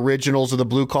one of the originals of the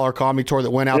Blue Collar Comedy Tour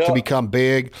that went out to become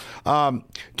big.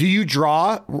 Do you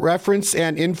draw reference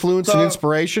and influence and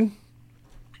inspiration?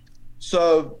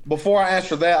 So before I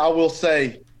answer that, I will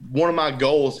say one of my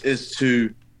goals is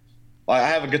to, like, I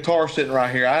have a guitar sitting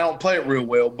right here. I don't play it real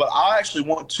well, but I actually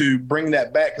want to bring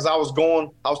that back because I was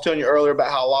telling you earlier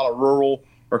about how a lot of rural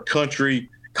or country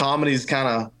comedies kind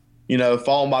of,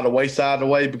 falling by the wayside in a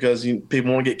way because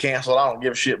people want to get canceled. I don't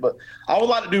give a shit. But I would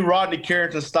like to do Rodney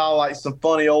Carrington style, like some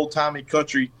funny old-timey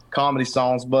country comedy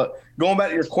songs. But going back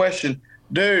to your question,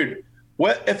 dude,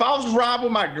 if I was riding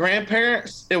with my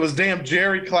grandparents, it was damn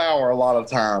Jerry Clower a lot of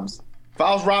times. If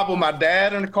I was riding with my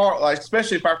dad in the car, like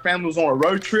especially if our family was on a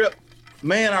road trip,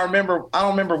 man, I don't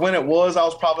remember when it was. I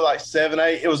was probably like 7,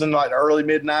 8. It was in like the early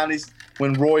mid-90s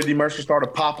when Roy D. Mercer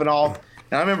started popping off.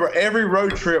 And I remember every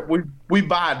road trip, we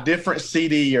buy a different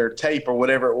CD or tape or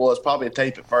whatever it was, probably a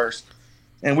tape at first.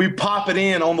 And we pop it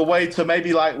in on the way to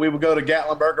maybe like we would go to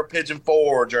Gatlinburg or Pigeon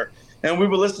Forge, and we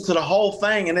would listen to the whole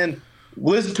thing and then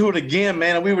listen to it again,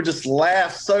 man. And we would just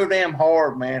laugh so damn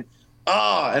hard, man.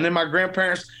 And then my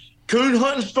grandparents, coon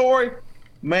hunting story,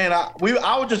 man. I'll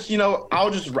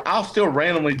still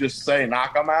randomly just say,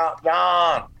 knock them out,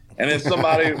 John. And then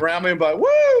somebody around me would be like,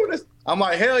 woo. I'm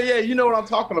like, hell yeah, you know what I'm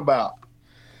talking about.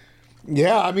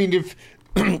 Yeah, I mean,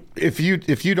 if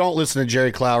you don't listen to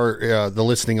Jerry Clower, the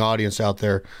listening audience out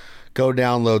there, go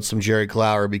download some Jerry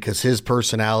Clower because his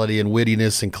personality and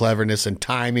wittiness and cleverness and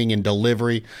timing and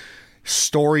delivery,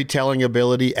 storytelling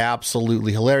ability,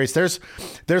 absolutely hilarious.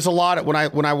 There's a lot of,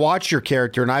 when I watch your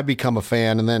character and I become a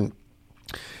fan, and then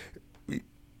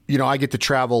I get to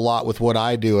travel a lot with what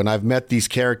I do, and I've met these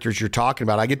characters you're talking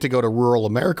about. I get to go to rural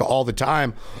America all the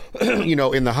time,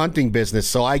 in the hunting business.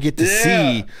 So I get to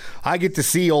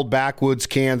see old backwoods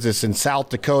Kansas and South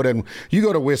Dakota, and you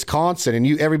go to Wisconsin,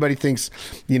 and everybody thinks,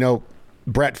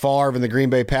 Brett Favre and the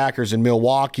Green Bay Packers and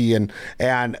Milwaukee and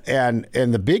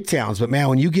the big towns. But man,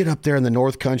 when you get up there in the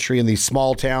North Country in these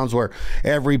small towns where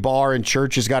every bar and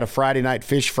church has got a Friday night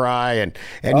fish fry and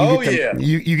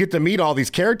you get to meet all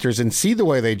these characters and see the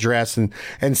way they dress and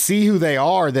see who they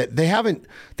are, that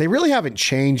they really haven't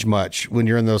changed much when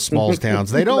you're in those small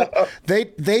towns. They don't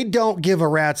they don't give a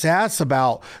rat's ass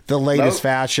about the latest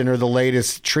fashion or the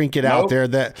latest trinket out there.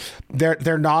 That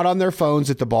they're not on their phones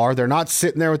at the bar. They're not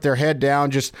sitting there with their head down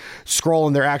just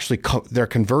scrolling. They're actually they're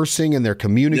conversing and they're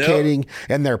communicating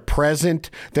and they're present.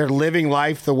 They're living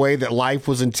life the way that life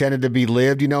was intended to be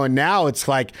lived, and now it's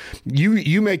like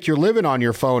you make your living on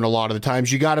your phone a lot of the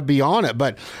times. You got to be on it.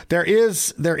 But there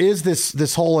is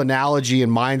this whole analogy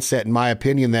and mindset, in my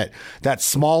opinion, that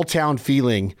small town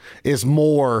feeling is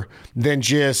more than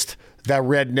just that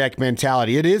redneck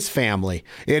mentality. It is family.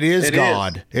 It is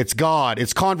God. It's God.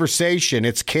 It's conversation.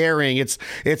 It's caring. It's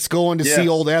going to see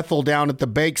old Ethel down at the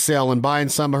bake sale and buying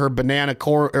some of her banana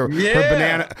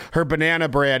her banana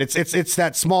bread. It's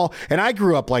that small. And I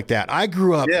grew up like that. I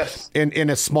grew up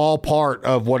in a small part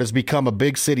of what has become a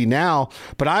big city now.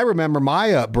 But I remember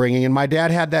my upbringing, and my dad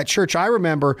had that church. I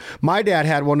remember my dad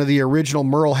had one of the original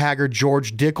Merle Haggard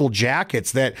George Dickel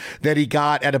jackets that he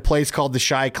got at a place called the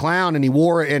Shy Clown, and he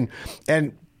wore it.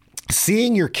 And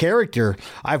seeing your character,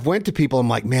 I've went to people, I'm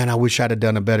like, man, I wish I'd have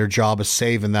done a better job of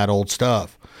saving that old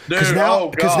stuff. Because now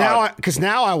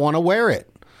I want to wear it.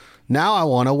 Now I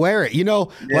want to wear it.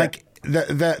 Like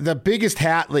the biggest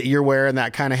hat that you're wearing,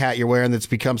 that kind of hat you're wearing that's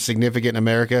become significant in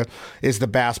America, is the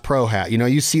Bass Pro hat.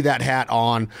 You see that hat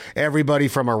on everybody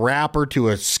from a rapper to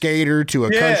a skater to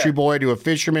a country boy to a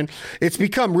fisherman. It's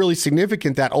become really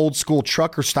significant, that old school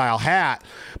trucker style hat.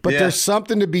 But there's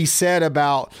something to be said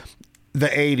about the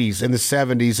 80s and the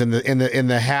 70s and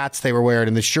the hats they were wearing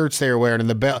and the shirts they were wearing and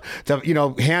the bell.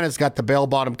 Hannah's got the bell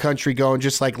bottom country going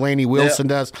just like Lainey Wilson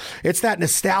does. It's that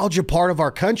nostalgia part of our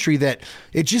country that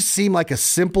it just seemed like a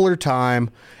simpler time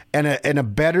and a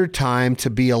better time to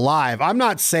be alive. I'm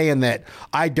not saying that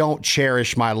I don't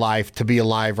cherish my life to be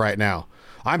alive right now.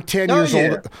 I'm 10 years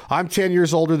older. I'm 10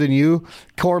 years older than you,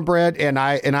 Cornbread, and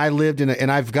I lived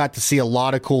and I've got to see a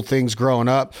lot of cool things growing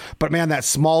up. But man, that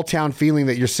small town feeling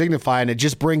that you're signifying, it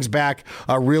just brings back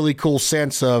a really cool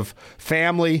sense of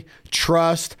family,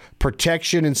 trust,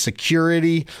 protection, and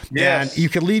security. And you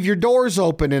could leave your doors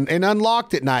open and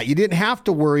unlocked at night. You didn't have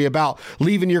to worry about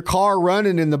leaving your car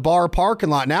running in the bar parking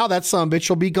lot. Now that sumbitch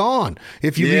will be gone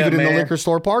if you leave it in the liquor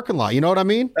store parking lot. You know what I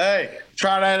mean? Hey,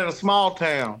 try that in a small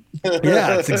town.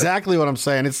 Yeah, that's exactly what I'm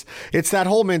saying. It's that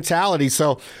whole mentality.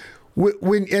 So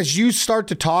when as you start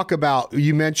to talk about,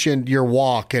 you mentioned your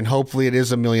walk, and hopefully it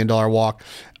is $1 million walk.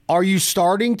 Are you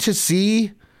starting to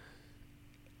see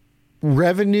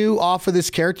revenue off of this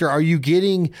character? Are you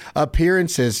getting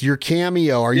appearances, your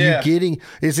cameo?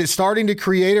 Is it starting to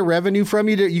create a revenue from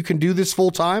you that you can do this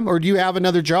full time, or do you have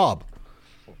another job?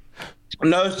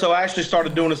 No, so I actually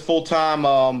started doing this full time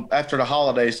after the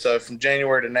holidays. So from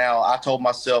January to now, I told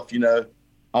myself,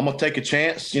 I'm gonna take a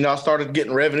chance. I started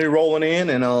getting revenue rolling in,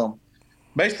 and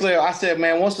basically I said,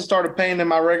 man, once I started paying in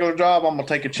my regular job, I'm gonna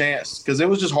take a chance because it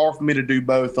was just hard for me to do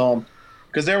both.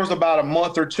 Because there was about a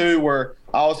month or two where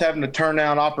I was having to turn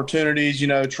down opportunities,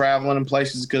 traveling in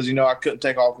places because I couldn't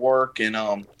take off work, and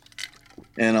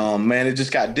man, it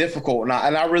just got difficult, and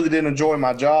I really didn't enjoy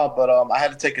my job, but I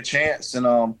had to take a chance,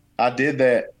 and I did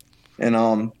that,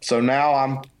 and so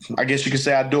now I guess you could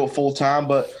say I do it full time,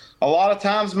 but a lot of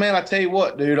times, man, I tell you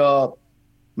what, dude,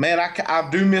 man, I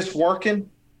do miss working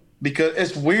because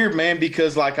it's weird, man,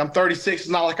 because like I'm 36, it's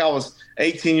not like I was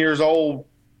 18 years old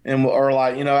or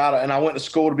like out and I went to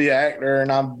school to be an actor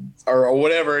and or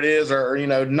whatever it is, or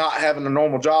not having a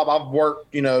normal job. I've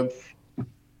worked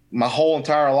my whole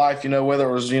entire life, whether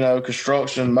it was,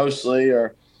 construction mostly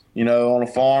or, on a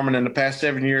farm. And in the past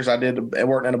 7 years, I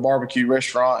worked in a barbecue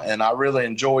restaurant, and I really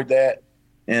enjoyed that.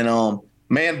 And,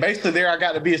 man, basically there I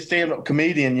got to be a stand-up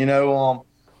comedian,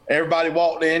 everybody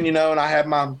walked in, and I had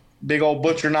my big old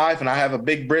butcher knife and I have a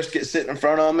big brisket sitting in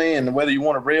front of me. And whether you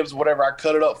want ribs, whatever, I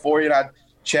cut it up for you and I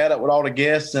chat up with all the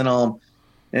guests. And a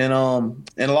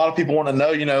lot of people want to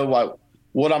know, like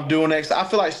what I'm doing next. I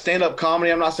feel like stand-up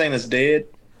comedy, I'm not saying it's dead,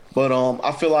 but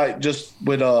I feel like just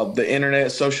with the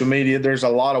internet, social media, there's a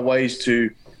lot of ways to,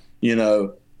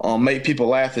 make people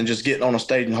laugh than just getting on a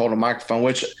stage and holding a microphone,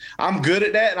 which I'm good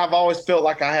at that. And I've always felt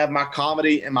like I have my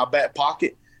comedy in my back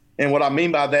pocket. And what I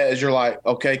mean by that is you're like,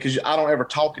 okay, because I don't ever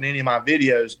talk in any of my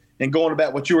videos. And going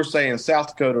about what you were saying, South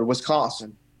Dakota or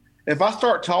Wisconsin, if I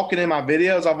start talking in my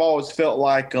videos, I've always felt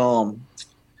like,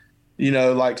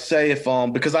 like say if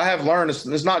because I have learned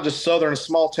it's not just Southern, a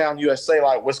small town USA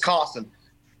like Wisconsin.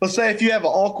 Let's say if you have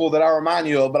an uncle that I remind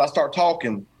you of, but I start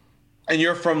talking and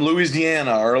you're from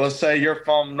Louisiana, or let's say you're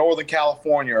from Northern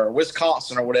California or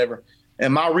Wisconsin or whatever,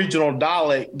 and my regional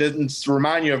dialect doesn't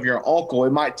remind you of your uncle,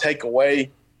 it might take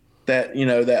away that,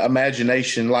 that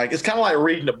imagination. Like it's kind of like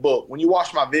reading a book. When you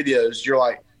watch my videos, you're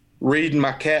like reading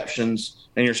my captions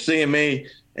and you're seeing me.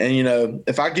 And,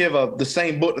 if I give the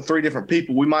same book to 3 different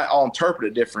people, we might all interpret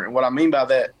it different. And what I mean by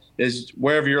that is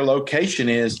wherever your location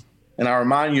is, and I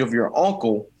remind you of your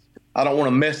uncle, I don't want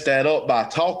to mess that up by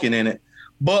talking in it.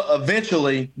 But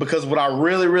eventually, because what I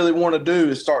really, really want to do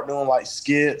is start doing like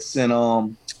skits and,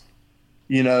 and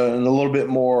a little bit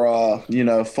more,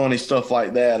 funny stuff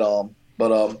like that.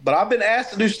 But I've been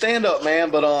asked to do stand up,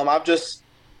 man. But I'm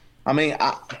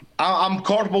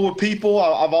comfortable with people.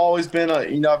 I've always been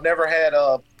I've never had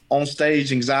on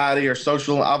stage anxiety or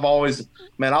social. I've always,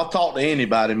 man, I'll talk to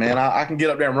anybody, man. I can get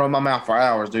up there and run my mouth for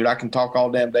hours, dude. I can talk all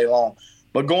damn day long.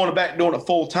 But going back doing it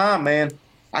full time, man,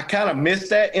 I kind of miss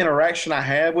that interaction I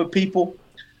had with people.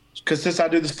 Because since I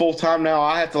do this full time now,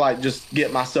 I have to like just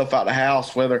get myself out of the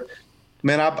house.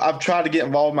 Man, I've tried to get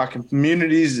involved in my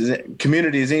communities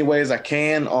any way as I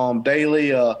can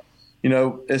daily.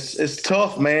 It's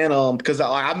tough, man, because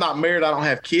I'm not married. I don't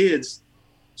have kids.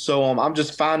 So I'm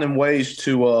just finding ways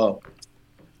to,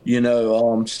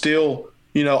 still,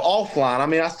 offline. I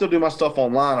mean, I still do my stuff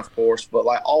online, of course, but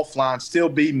like offline, still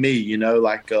be me, and you're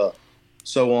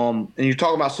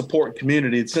talking about supporting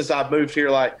community. Since I moved here,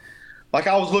 like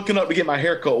I was looking up to get my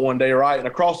haircut one day, right? And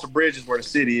across the bridge is where the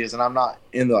city is. And I'm not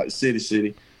in the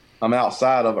city. I'm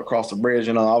outside of it, across the bridge.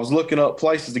 And I was looking up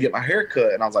places to get my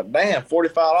haircut. And I was like, damn,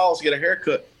 $45 to get a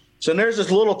haircut. So there's this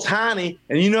little tiny,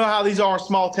 and you know how these are in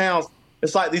small towns.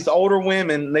 It's like these older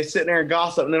women, and they sit there and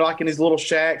gossip, and they're like in these little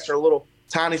shacks or little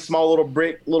tiny, small little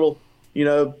brick, little,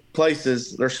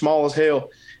 places. They're small as hell.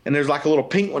 And there's like a little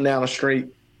pink one down the street.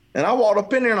 And I walked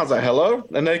up in there and I was like, hello.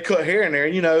 And they cut hair in there,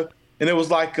 and it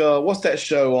was like, what's that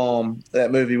show,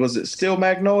 that movie? Was it Still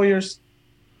Magnolias?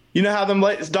 You know how them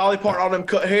ladies, Dolly Parton, all them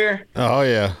cut hair? Oh,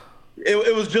 yeah.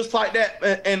 It was just like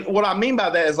that. And what I mean by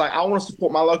that is like, I want to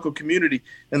support my local community.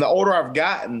 And the older I've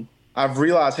gotten, I've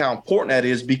realized how important that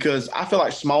is, because I feel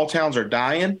like small towns are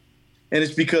dying. And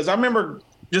it's because I remember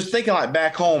just thinking like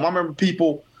back home, I remember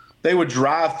people, they would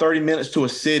drive 30 minutes to a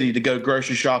city to go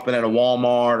grocery shopping at a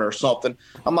Walmart or something.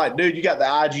 I'm like, dude, you got the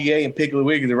IGA and Piggly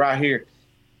Wiggly right here.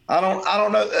 I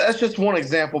don't know. That's just one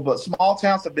example, but small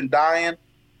towns have been dying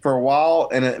for a while,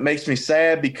 and it makes me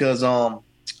sad because the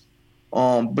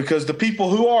people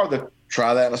who are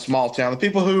try that in a small town, the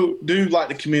people who do like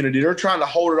the community, they're trying to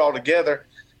hold it all together.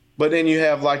 But then you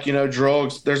have like,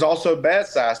 drugs. There's also bad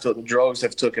sides to it. The drugs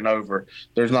have taken over.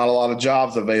 There's not a lot of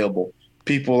jobs available.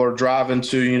 People are driving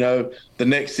to, the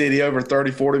next city over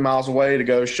 30, 40 miles away to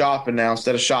go shopping now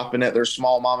instead of shopping at their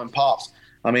small mom and pops.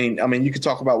 I mean, you could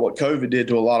talk about what COVID did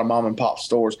to a lot of mom and pop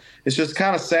stores. It's just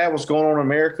kind of sad what's going on in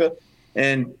America.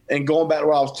 And going back to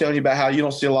what I was telling you about how you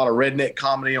don't see a lot of redneck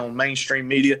comedy on mainstream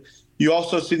media, you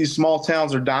also see these small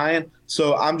towns are dying.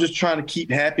 So I'm just trying to keep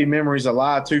happy memories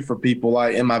alive too for people,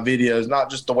 like in my videos, not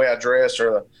just the way I dress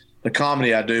or the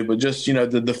comedy I do, but just, you know,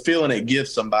 the feeling it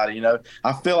gives somebody. You know,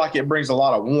 I feel like it brings a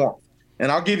lot of warmth.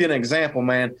 And I'll give you an example,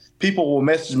 man. People will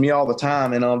message me all the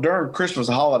time. And during Christmas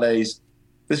holidays,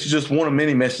 this is just one of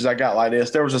many messages I got like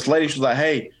this. There was this lady, she was like,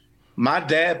 hey, my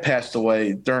dad passed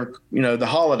away during, you know, the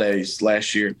holidays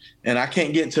last year, and I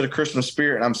can't get into the Christmas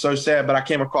spirit. And I'm so sad, but I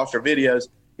came across her videos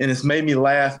and it's made me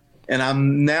laugh. And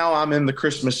I'm in the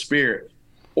Christmas spirit.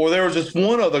 Or there was just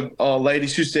one other lady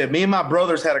who said, me and my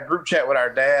brothers had a group chat with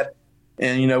our dad.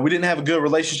 And, you know, we didn't have a good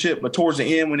relationship, but towards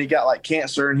the end, when he got like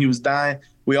cancer and he was dying,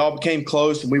 we all became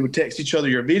close and we would text each other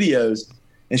your videos.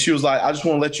 And she was like, I just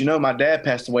want to let you know my dad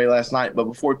passed away last night, but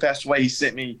before he passed away, he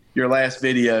sent me your last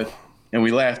video and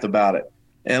we laughed about it.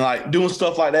 And like doing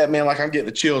stuff like that, man, like I'm getting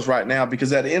the chills right now,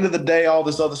 because at the end of the day, all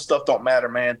this other stuff don't matter,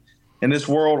 man. In this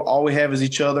world, all we have is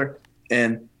each other.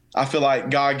 And I feel like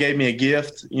God gave me a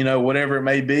gift, you know, whatever it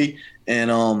may be.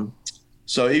 And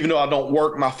so even though I don't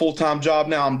work my full-time job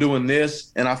now, I'm doing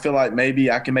this. And I feel like maybe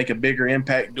I can make a bigger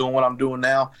impact doing what I'm doing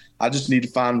now. I just need to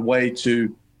find a way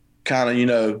to kind of, you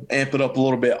know, amp it up a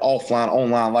little bit offline,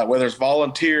 online, like whether it's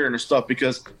volunteering or stuff,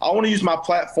 because I want to use my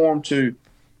platform to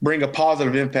bring a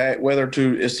positive impact, whether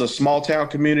it's a small town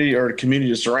community or the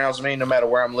community that surrounds me, no matter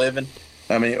where I'm living.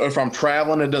 I mean, if I'm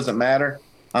traveling, it doesn't matter.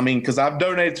 I mean, because I've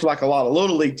donated to like a lot of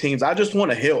little league teams. I just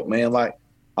want to help, man. Like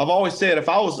I've always said, if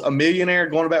I was a millionaire,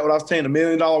 going back what I was saying, $1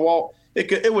 million walk,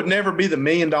 it would never be the $1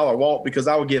 million walk, because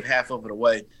I would give half of it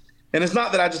away. And it's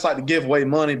not that I just like to give away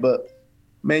money, but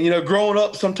man, you know, growing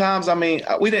up sometimes, I mean,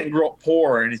 we didn't grow up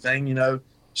poor or anything, you know,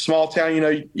 small town, you know,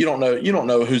 you don't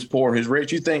know who's poor and who's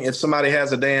rich. You think if somebody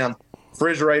has a damn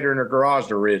refrigerator in their garage,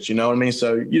 they're rich, you know what I mean?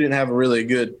 So you didn't have a really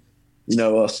good, you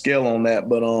know, scale on that.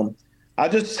 But I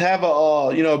just have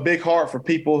a you know, a big heart for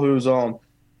people who's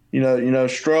you know,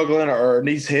 struggling or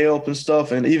needs help and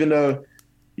stuff. And even though,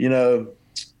 you know,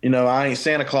 I ain't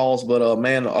Santa Claus, but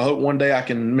man, I hope one day I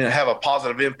can have a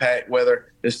positive impact,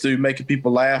 whether it's through making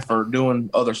people laugh or doing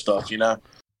other stuff, you know.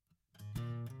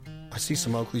 I see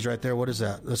some Oakleys right there. What is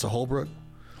that? That's a Holbrook?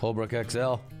 Holbrook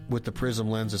XL. With the prism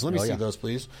lenses. Let me see those,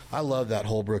 please. I love that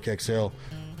Holbrook XL.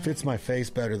 Fits my face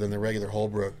better than the regular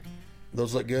Holbrook.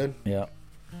 Those look good? Yeah.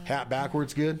 Hat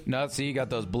backwards, good? No, see, you got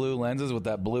those blue lenses with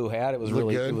that blue hat. It was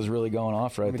really going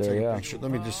off right there, yeah.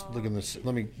 Let me just look at this.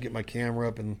 Let me get my camera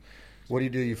up. And what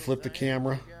do? You flip the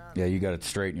camera? Yeah, you got to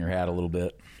straighten your hat a little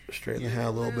bit. Straighten the hat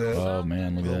a little bit. Oh,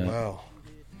 man, look at that. Wow.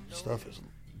 Stuff is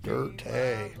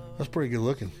dirty. That's pretty good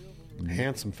looking.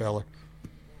 Handsome fella.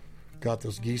 Got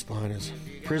those geese behind us.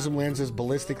 Prism lenses,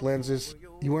 ballistic lenses.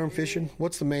 You wear them fishing?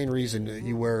 What's the main reason that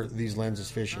you wear these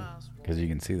lenses fishing? Because you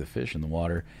can see the fish in the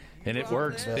water. And it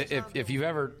works. If you've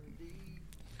ever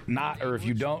not, or if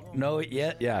you don't know it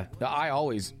yet, yeah. I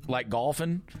always, like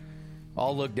golfing,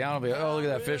 I'll look down and be like, oh, look at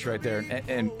that fish right there.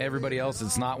 And everybody else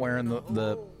that's not wearing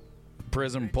the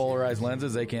prism polarized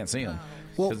lenses, they can't see them.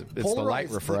 Well, it's the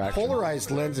light refraction. Polarized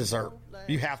lenses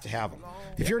you have to have them.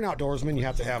 If you're an outdoorsman, you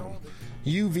have to have them.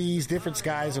 UVs, different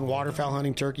skies, and waterfowl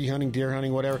hunting, turkey hunting, deer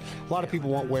hunting, whatever. A lot of people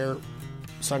won't wear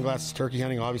sunglasses turkey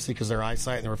hunting, obviously, because their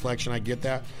eyesight and the reflection. I get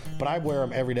that. But I wear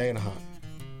them every day in a hunt.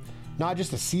 Not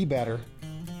just to see better,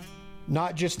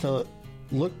 not just to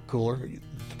look cooler.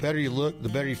 The better you look, the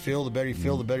better you feel, the better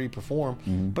you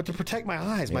perform. But to protect my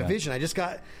eyes, my vision. I just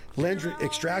got lens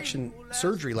extraction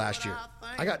surgery last year.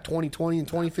 I got 20/20 and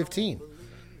 20/15.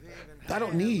 I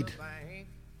don't need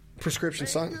prescription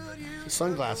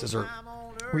sunglasses or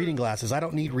reading glasses. I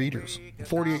don't need readers. I'm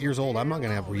 48 years old. I'm not going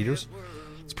to have readers.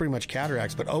 It's pretty much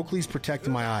cataracts, but Oakley's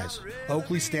protecting my eyes.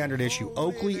 Oakley standard issue,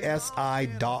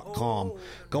 OakleySI.com.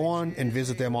 Go on and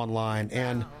visit them online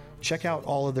and check out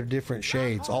all of their different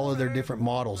shades, all of their different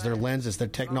models, their lenses, their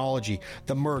technology,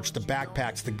 the merch, the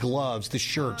backpacks, the gloves, the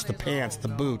shirts, the pants, the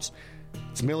boots.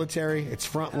 It's military, it's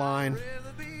frontline,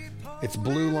 it's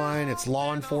blue line, it's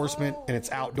law enforcement, and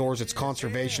it's outdoors, it's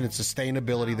conservation, it's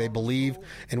sustainability. They believe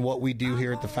in what we do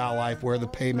here at the Foul Life, where the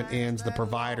payment ends, the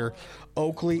provider.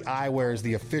 Oakley Eyewear is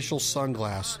the official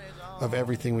sunglass of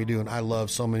everything we do, and I love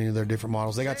so many of their different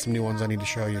models. They got some new ones I need to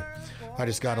show you. I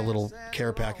just got a little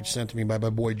care package sent to me by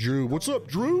my boy Drew. What's up,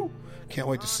 Drew? Can't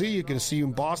wait to see you. Going to see you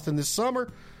in Boston this summer.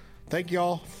 Thank you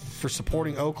all for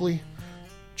supporting Oakley.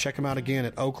 Check them out again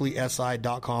at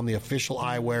OakleySI.com, the official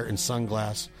eyewear and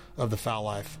sunglass of the Foul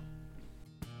Life.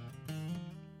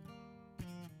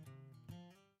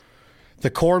 The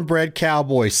Cornbread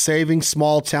Cowboi, saving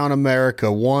small town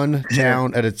America, one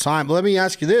town at a time. Let me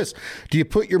ask you this. Do you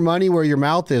put your money where your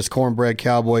mouth is, Cornbread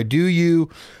Cowboi? Do you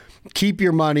keep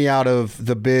your money out of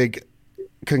the big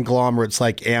conglomerates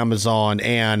like Amazon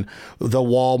and the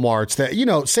Walmarts. That, you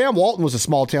know, Sam Walton was a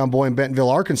small town boy in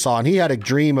Bentonville, Arkansas, and he had a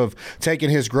dream of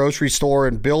taking his grocery store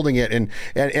and building it. And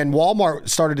Walmart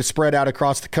started to spread out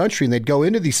across the country, and they'd go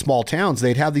into these small towns.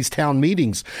 They'd have these town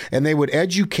meetings, and they would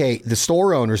educate the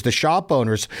store owners, the shop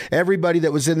owners, everybody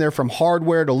that was in there, from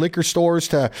hardware to liquor stores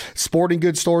to sporting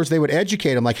goods stores. They would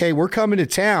educate them like, hey, we're coming to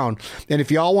town, and if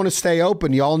y'all want to stay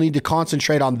open, y'all need to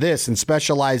concentrate on this and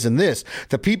specialize in this.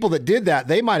 The people that did that,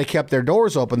 they might have kept their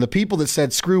doors open. The people that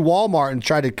said screw Walmart and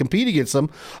tried to compete against them,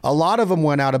 a lot of them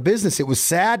went out of business. It was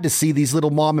sad to see these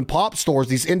little mom and pop stores,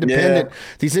 these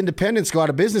independents go out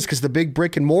of business because the big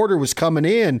brick and mortar was coming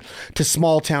in to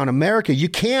small town America. You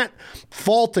can't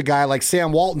fault a guy like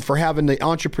Sam Walton for having the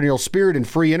entrepreneurial spirit and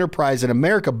free enterprise in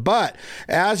America. But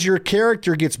as your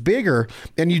character gets bigger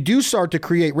and you do start to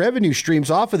create revenue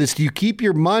streams off of this, do you keep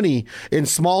your money in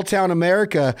small town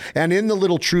America and in the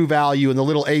little True Value and the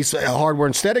little Ace Hardware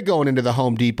instead of going into the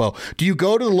Home Depot? Do you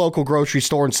go to the local grocery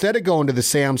store instead of going to the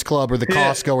Sam's Club or the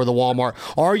Costco or the Walmart?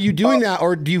 Are you doing that,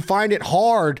 or do you find it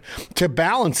hard to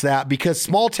balance that because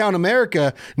small town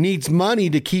America needs money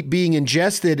to keep being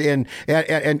ingested and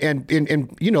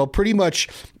you know, pretty much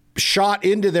shot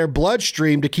into their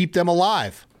bloodstream to keep them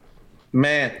alive?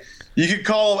 Man, you could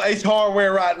call Ace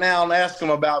Hardware right now and ask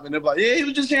them about me, and they're like, yeah, he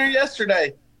was just here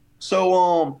yesterday.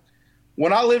 So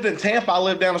when I lived in Tampa, I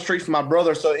lived down the street from my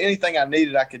brother, so anything I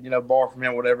needed, I could, you know, borrow from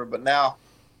him, whatever. But now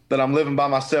that I'm living by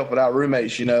myself without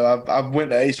roommates, you know, I've went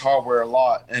to Ace Hardware a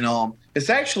lot, and it's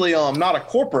actually not a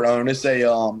corporate owned. It's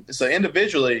a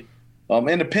individually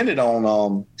independent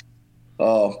owned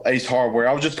Ace Hardware.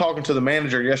 I was just talking to the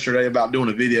manager yesterday about doing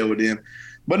a video with him.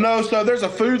 But no, so there's a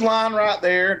food line right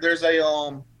there. There's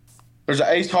an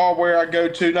Ace Hardware I go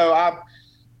to. No,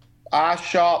 I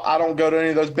shop. I don't go to any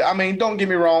of those. I mean, don't get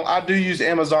me wrong. I do use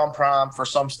Amazon Prime for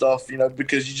some stuff, you know,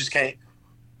 because you just can't.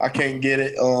 I can't get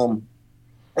it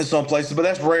in some places, but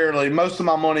that's rarely. Most of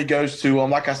my money goes to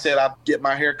like I said, I get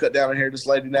my hair cut down in here. This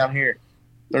lady down here,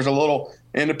 there's a little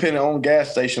independent-owned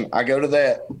gas station. I go to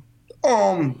that.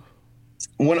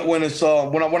 When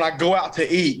I go out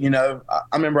to eat, you know, I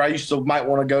remember I used to might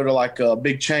want to go to like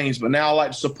big chains, but now I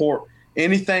like to support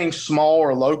anything small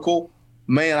or local.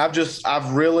 Man,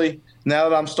 I've really, now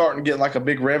that I'm starting to get like a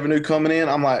big revenue coming in,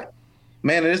 I'm like,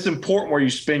 man, it's important where you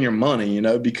spend your money, you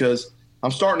know, because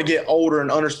I'm starting to get older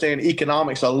and understand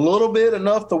economics a little bit,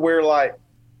 enough to where like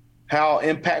how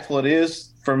impactful it is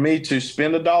for me to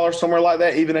spend $1 somewhere like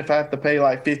that, even if I have to pay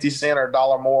like 50 cents or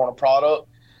 $1 more on a product.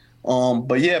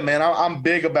 But yeah, man, I'm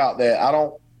big about that. I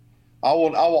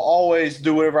will always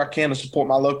do whatever I can to support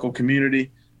my local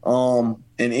community.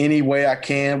 In any way I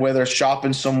can, whether it's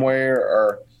shopping somewhere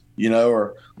or, you know,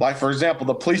 or like, for example,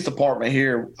 the police department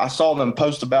here, I saw them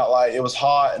post about like it was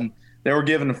hot and they were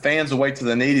giving the fans away to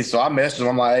the needy. So I messaged them.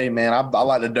 I'm like, hey, man, I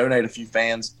like to donate a few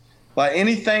fans. Like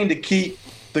anything to keep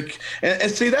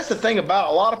and see, that's the thing about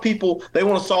a lot of people, they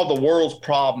want to solve the world's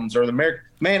problems or the American.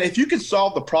 Man, if you can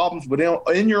solve the problems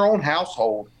in your own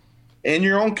household, in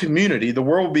your own community, the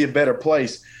world will be a better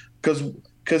place.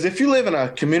 Because if you live in a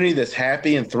community that's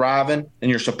happy and thriving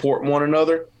and you're supporting one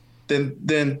another,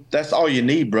 then that's all you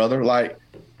need, brother. Like,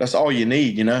 that's all you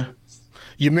need, you know?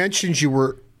 You mentioned you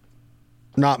were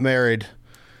not married,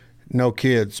 no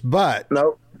kids, but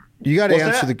nope. You got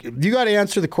to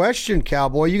answer the question,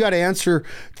 Cowboy. You got to answer.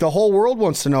 The whole world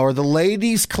wants to know: are the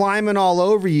ladies climbing all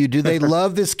over you? Do they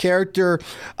love this character?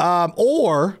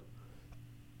 Or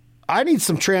I need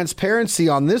some transparency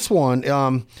on this one.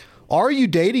 Are you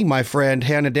dating my friend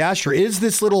Hannah Dasher? Is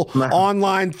this little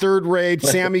online third-rate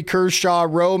Sammy Kershaw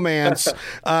romance,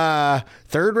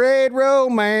 third-rate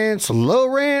romance,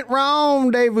 low-rent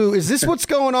rendezvous? Is this what's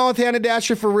going on with Hannah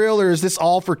Dasher for real, or is this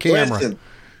all for camera?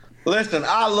 Listen,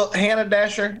 Hannah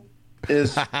Dasher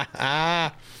is,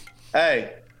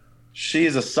 hey, she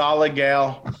is a solid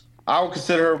gal. I would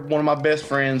consider her one of my best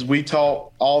friends. We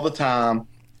talk all the time.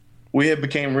 We have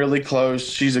became really close.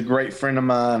 She's a great friend of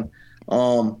mine.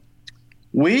 So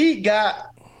when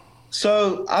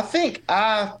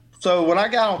I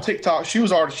got on TikTok, she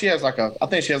has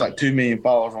like 2 million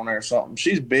followers on there or something.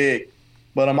 She's big.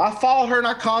 But I followed her and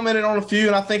I commented on a few,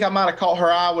 and I think I might have caught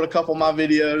her eye with a couple of my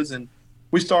videos, and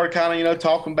we started kind of, you know,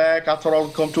 talking back. I thought I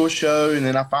would come to a show, and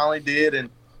then I finally did. And,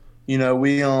 you know,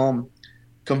 we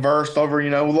conversed over, you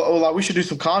know, like we should do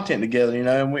some content together, you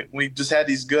know, and we just had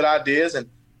these good ideas and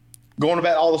going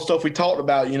about all the stuff we talked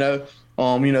about, you know,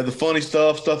 the funny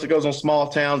stuff that goes on small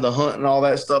towns, the hunt and all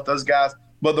that stuff, those guys.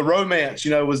 But the romance,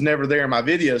 you know, was never there in my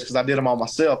videos because I did them all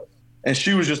myself. And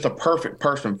she was just a perfect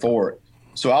person for it.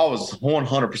 So I was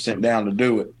 100% down to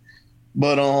do it.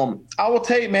 But I will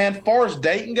tell you, man, as far as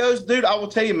dating goes, dude, I will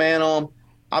tell you, man,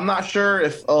 I'm not sure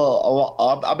if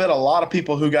I bet a lot of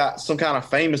people who got some kind of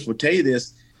famous would tell you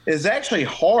this. It's actually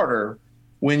harder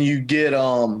when you get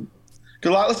 'cause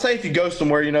like, let's say if you go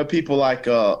somewhere, people like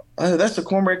oh, that's the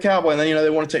Cornbread Cowboy, and then they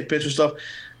want to take pictures and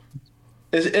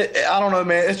stuff. I don't know,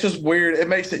 man. It's just weird. It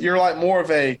makes it you're like more of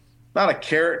a not a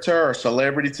character or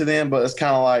celebrity to them, but it's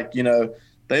kind of like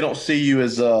they don't see you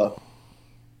as not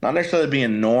necessarily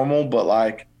being normal, but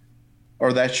like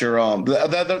or that you're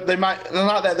they might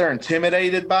not that they're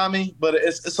intimidated by me, but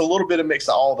it's a little bit of mix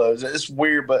of all those. It's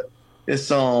weird, but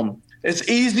it's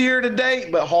easier to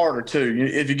date, but harder too.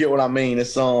 If you get what I mean,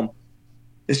 it's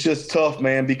just tough,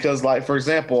 man. Because like for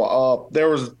example, there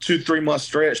was a 2 month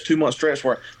stretch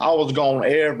where I was gone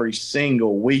every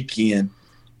single weekend,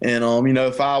 and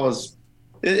if I was,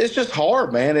 it's just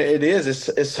hard, man. It is.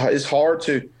 It's hard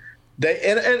to date,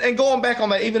 and going back on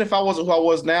that, even if I wasn't who I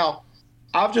was now.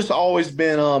 I've just always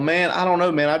been, man, I don't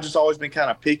know, man. I've just always been kind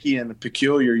of picky and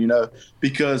peculiar,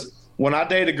 because when I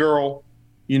date a girl,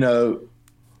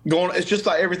 it's just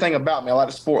like everything about me. I like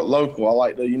to sport local. I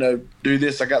like to, do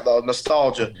this. I got the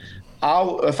nostalgia.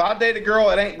 If I date a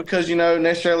girl, it ain't because,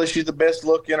 necessarily she's the best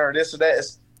looking or this or that.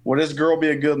 It's, will this girl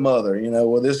be a good mother?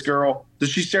 Will this girl, does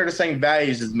she share the same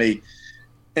values as me?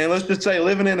 And let's just say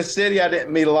living in a city, I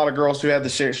didn't meet a lot of girls who had to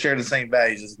share the same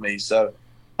values as me. So,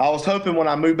 I was hoping when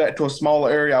I moved back to a smaller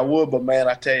area I would, but man,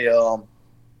 I tell you,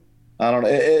 I don't know.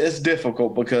 It's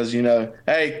difficult because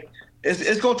hey,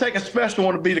 it's going to take a special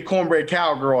one to be the Cornbread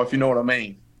Cowgirl, if you know what I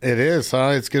mean. It is,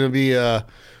 huh? It's going to be. Are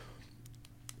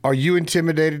you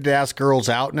intimidated to ask girls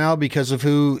out now because of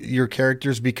who your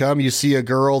characters become? You see a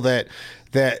girl that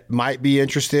might be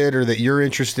interested or that you're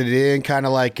interested in, kind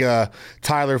of like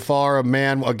Tyler Farr,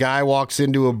 a guy walks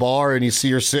into a bar and you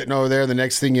see her sitting over there. The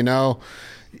next thing you know,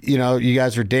 you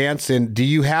guys are dancing. Do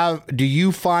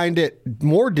you find it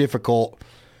more difficult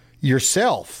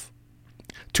yourself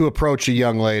to approach a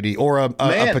young lady or a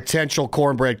potential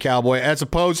Cornbread Cowboy as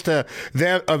opposed to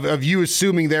them of you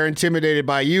assuming they're intimidated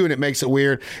by you and it makes it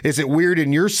weird? Is it weird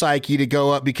in your psyche to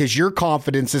go up because your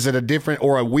confidence is at a different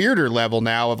or a weirder level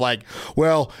now of like,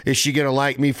 well, is she going to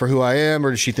like me for who I am,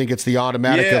 or does she think it's the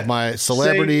automatic of my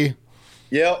celebrity? See,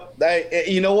 yep.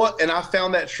 You know what? And I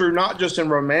found that true, not just in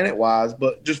romantic wise,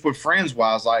 but just with friends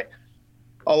wise. Like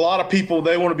a lot of people,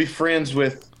 they want to be friends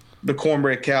with the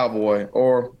Cornbread Cowboy,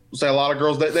 or say a lot of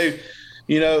girls they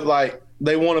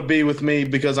they want to be with me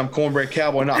because I'm Cornbread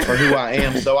Cowboy, not for who I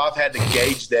am. So I've had to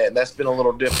gauge that, and that's been a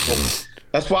little difficult.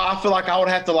 That's why I feel like I would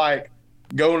have to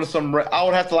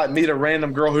meet a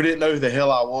random girl who didn't know who the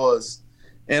hell I was.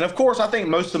 And of course, I think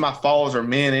most of my followers are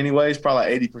men anyways,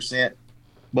 probably like 80%.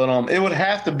 But it would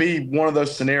have to be one of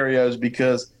those scenarios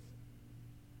because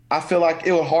I feel like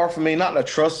it was hard for me not to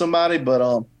trust somebody.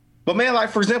 But man, like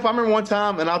for example, I remember one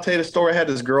time, and I'll tell you the story. I had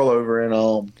this girl over,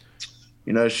 and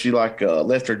she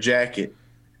left her jacket,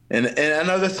 and I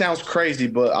know this sounds crazy,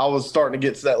 but I was starting to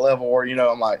get to that level where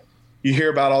I'm like, you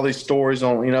hear about all these stories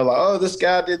on like, oh, this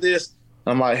guy did this.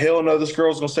 I'm like, hell no, this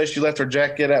girl's gonna say she left her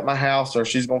jacket at my house, or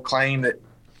she's gonna claim that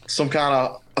some kind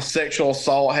of a sexual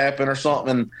assault happened or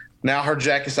something. And now her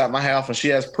jacket's at my house and she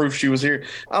has proof she was here.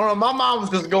 I don't know. My mom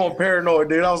was just going paranoid,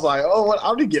 dude. I was like, oh, what?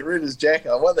 I need to get rid of this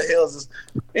jacket. What the hell is this?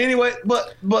 Anyway,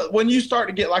 but when you start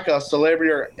to get like a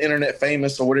celebrity or internet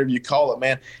famous or whatever you call it,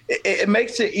 man, it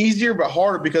makes it easier but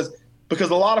harder because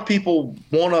a lot of people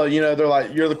want to, they're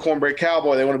like, you're the Cornbread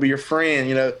Cowboy. They want to be your friend,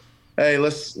 hey,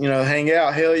 let's, hang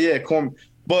out. Hell yeah.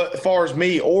 But as far as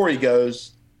me, Ori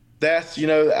goes, that's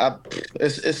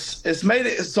it's made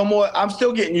it somewhat. I'm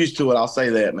still getting used to it. I'll say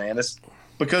that, man. It's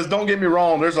because don't get me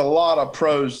wrong. There's a lot of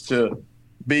pros to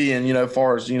being, as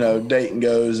far as dating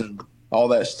goes and all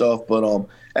that stuff. But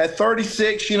at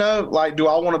 36, like, do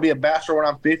I want to be a bachelor when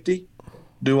I'm 50?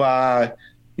 Do I,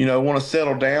 want to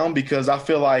settle down? Because I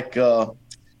feel like,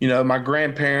 my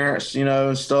grandparents,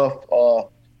 and stuff.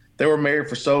 They were married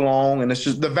for so long, and it's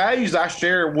just the values I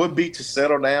share would be to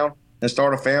settle down and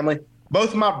start a family.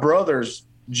 Both of my brothers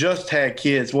just had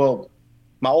kids. Well,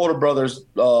 my older brother's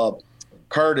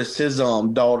Curtis, his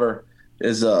daughter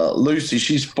is Lucy.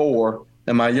 She's 4,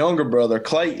 and my younger brother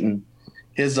Clayton,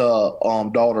 his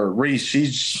daughter Reese.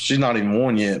 She's not even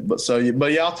 1 yet. But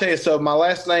yeah, I'll tell you. So my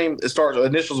last name, it starts with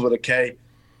initials with a K,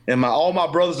 and all my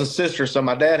brothers and sisters. So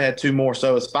my dad had 2 more,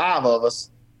 so it's 5 of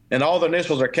us, and all the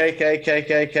initials are KK,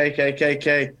 KK, KK,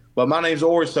 KK. But my name's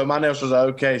Ori, so my initials are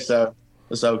OK. So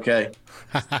it's okay.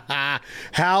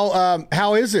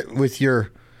 How is it with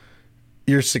your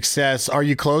success? Are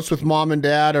you close with mom and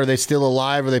dad? Are they still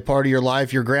alive? Are they part of your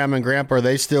life? Your grandma and grandpa, are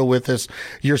they still with us?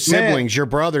 Your siblings, your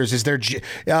brothers, is there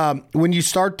when you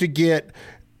start to get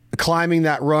climbing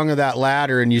that rung of that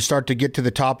ladder, and you start to get to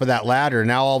the top of that ladder.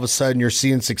 Now all of a sudden you're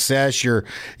seeing success, you're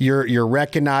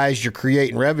recognized, you're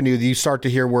creating revenue. You start to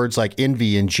hear words like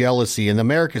envy and jealousy, and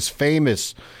America's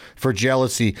famous for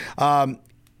jealousy.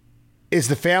 Is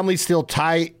the family still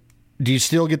tight? Do you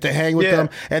still get to hang with them?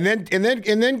 And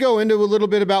then go into a little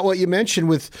bit about what you mentioned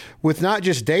with not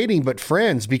just dating but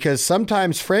friends, because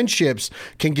sometimes friendships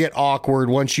can get awkward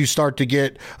once you start to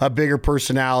get a bigger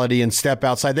personality and step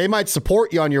outside. They might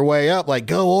support you on your way up, like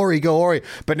go Ori,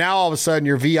 but now all of a sudden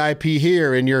you're VIP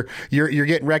here and you're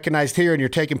getting recognized here and you're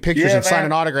taking pictures and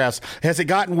signing autographs. Has it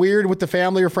gotten weird with the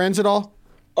family or friends at all?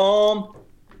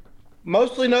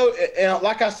 Mostly no. And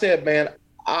like I said, man,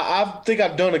 I think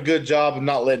I've done a good job of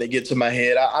not letting it get to my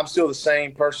head. I'm still the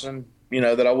same person,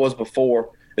 that I was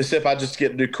before, except I just get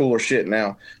to do cooler shit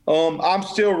now. I'm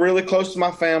still really close to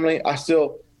my family. I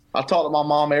talk to my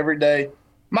mom every day.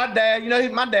 My dad,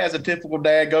 my dad's a typical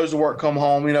dad, goes to work, come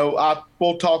home.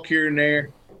 We'll talk here and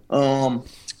there.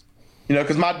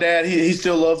 Because my dad, he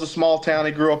still loves the small town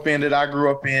he grew up in that I grew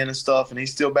up in and stuff, and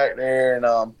he's still back there.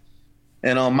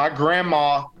 And my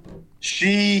grandma,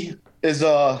 she is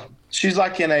she's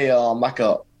like in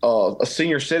a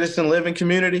senior citizen living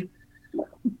community.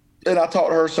 And I talk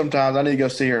to her sometimes. I need to go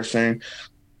see her soon.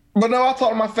 But no, I talk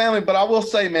to my family. But I will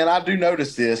say, man, I do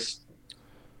notice this.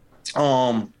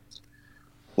 I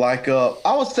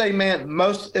would say, man,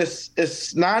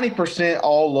 it's 90%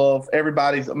 all love.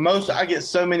 I get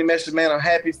so many messages, man, I'm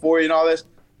happy for you and all this.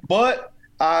 But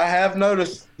I have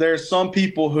noticed there's some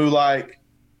people who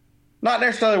not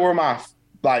necessarily were my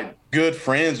good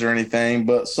friends or anything,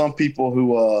 but some people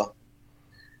who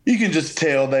you can just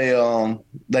tell they're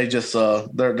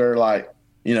like,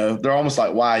 they're almost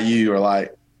like, why you, or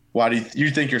like, why do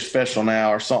you think you're special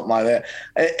now, or something like that.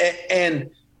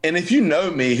 And if you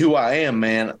know me, who I am,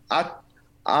 man,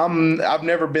 I've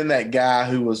never been that guy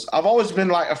I've always been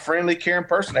like a friendly, caring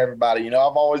person to everybody. I've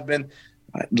always been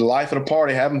the life of the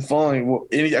party, having fun.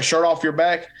 A shirt off your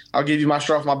back, I'll give you my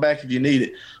shirt off my back if you need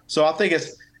it. So I think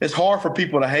it's hard for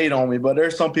people to hate on me, but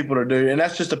there's some people that do, and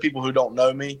that's just the people who don't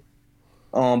know me.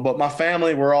 But my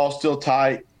family, we're all still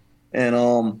tight,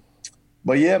 and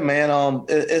but yeah, man,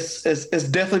 it's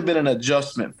definitely been an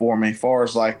adjustment for me as far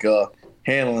as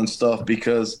handling stuff,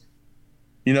 because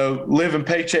living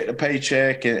paycheck to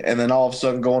paycheck, and then all of a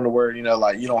sudden going to where you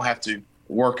don't have to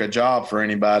work a job for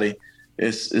anybody.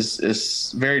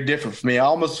 It's very different for me. I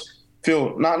almost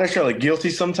feel not necessarily guilty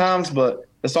sometimes, but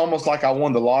it's almost like I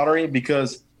won the lottery,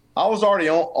 because I was already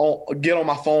get on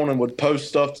my phone and would post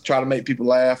stuff to try to make people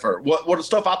laugh, or what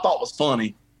stuff I thought was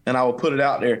funny, and I would put it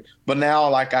out there. But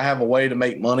now, I have a way to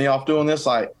make money off doing this.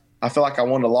 I feel like I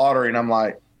won the lottery, and I'm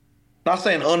not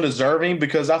saying undeserving,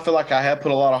 because I feel like I have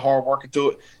put a lot of hard work into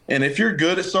it. And if you're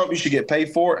good at something, you should get paid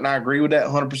for it, and I agree with that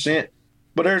 100%.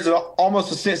 But there's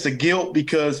almost a sense of guilt,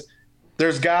 because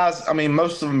there's guys,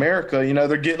 most of America,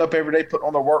 they're getting up every day, putting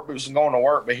on their work boots and going to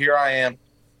work. But here I am,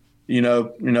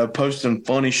 posting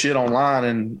funny shit online,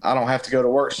 and I don't have to go to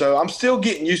work. So I'm still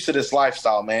getting used to this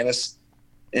lifestyle, man.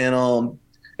 And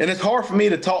it's hard for me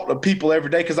to talk to people every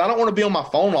day, because I don't want to be on my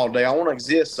phone all day. I want to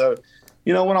exist. So,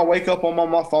 when I wake up, I'm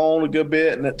on my phone a good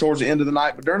bit, and then towards the end of the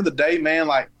night. But during the day, man,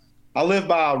 I live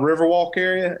by a Riverwalk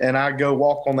area, and I go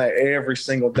walk on that every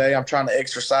single day. I'm trying to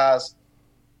exercise.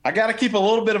 I got to keep a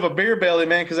little bit of a beer belly,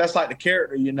 man, because that's like the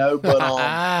character,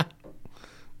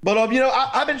 But,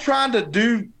 I've been trying to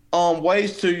do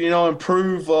ways to,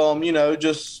 improve,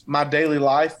 just my daily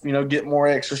life, get more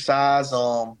exercise,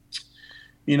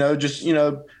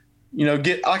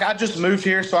 get, I just moved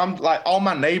here. So I'm all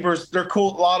my neighbors, they're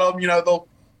cool. A lot of them,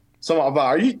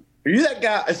 are you that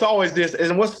guy? It's always this.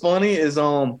 And what's funny is,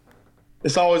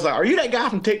 it's always like, are you that guy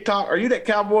from TikTok? Are you that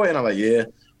cowboy? And I'm like, yeah.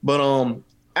 But,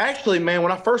 actually, man,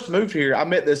 when I first moved here, I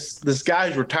met this guy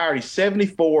who's retired. He's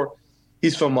 74.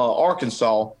 He's from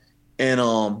Arkansas. And,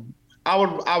 I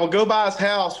would go by his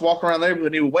house, walk around there,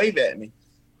 and he would wave at me.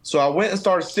 So I went and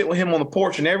started sitting with him on the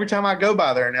porch. And every time I go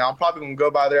by there now, I'm probably going to go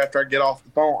by there after I get off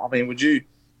the phone.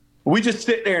 We just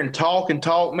sit there and talk.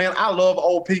 Man, I love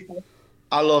old people.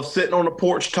 I love sitting on the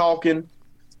porch talking.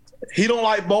 He don't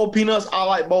like boiled peanuts. I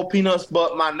like boiled peanuts.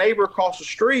 But my neighbor across the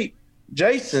street,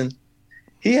 Jason,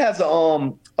 he has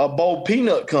a boiled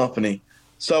peanut company.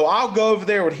 So I'll go over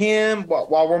there with him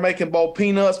while we're making boiled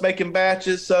peanuts, making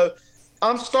batches. So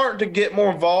I'm starting to get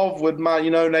more involved with my,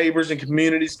 neighbors and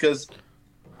communities, because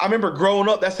I remember growing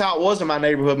up, that's how it was in my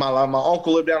neighborhood. My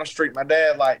uncle lived down the street. My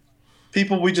dad,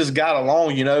 people, we just got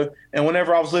along, And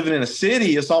whenever I was living in a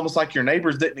city, it's almost like your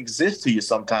neighbors didn't exist to you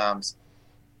sometimes.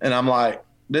 And I'm like,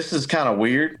 this is kind of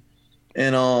weird.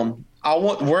 And I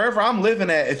want, wherever I'm living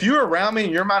at, if you're around me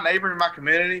and you're my neighbor in my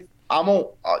community, I'm on.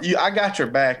 I got your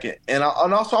back, and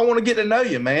also I want to get to know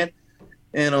you, man.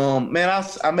 And man,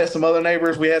 I met some other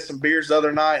neighbors. We had some beers the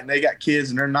other night, and they got kids,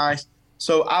 and they're nice.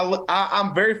 So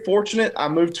I'm very fortunate. I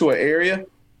moved to an area.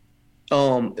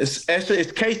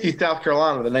 It's Casey, South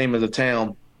Carolina, the name of the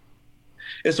town.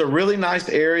 It's a really nice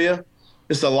area.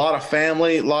 It's a lot of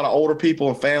family, a lot of older people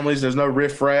and families. There's no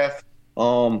riffraff.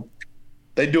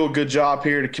 They do a good job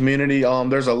here in the community.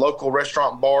 There's a local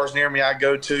restaurant and bars near me I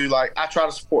go to. Like, I try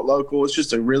to support local. It's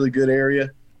just a really good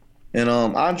area. And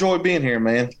I enjoy being here,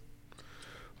 man.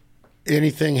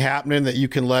 Anything happening that you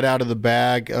can let out of the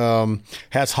bag?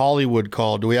 Has Hollywood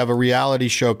called? Do we have a reality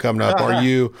show coming up?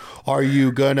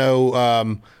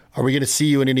 Are we going to see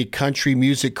you in any country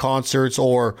music concerts,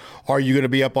 or are you going to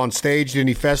be up on stage at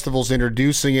any festivals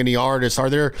introducing any artists? Are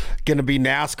there going to be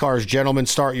NASCAR's Gentlemen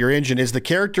Start Your Engine? Is the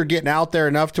character getting out there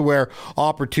enough to where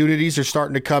opportunities are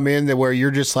starting to come in that where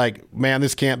you're just like, man,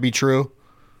 this can't be true?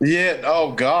 Yeah.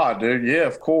 Oh God, dude. Yeah,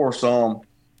 of course. I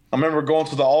remember going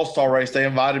to the All-Star race. They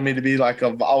invited me to be I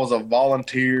was a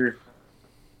volunteer,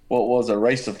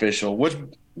 race official, which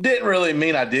didn't really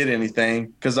mean I did anything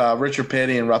because Richard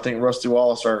Petty and I think Rusty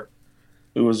Wallace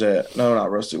who was that? No, not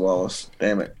Rusty Wallace.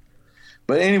 Damn it.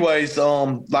 But anyways,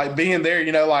 like being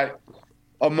there, like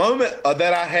a moment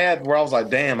that I had where I was like,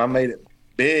 damn, I made it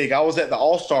big. I was at the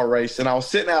All-Star race and I was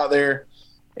sitting out there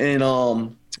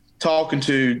and talking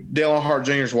to Dale Earnhardt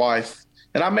Jr.'s wife.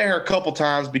 And I met her a couple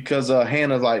times because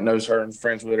Hannah knows her and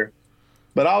friends with her.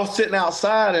 But I was sitting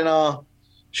outside and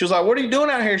she was like, "What are you doing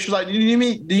out here?" She was like, "Do you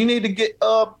need to get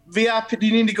VIP? Do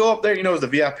you need to go up there? It was the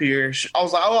VIP here." I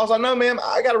was like, "No, ma'am,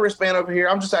 I got a wristband over here.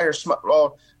 I'm just out here."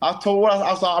 I told her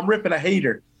I was like, "I'm ripping a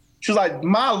hater." She was like,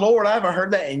 "My Lord, I haven't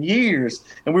heard that in years."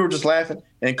 And we were just laughing.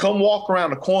 And come walk around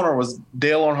the corner was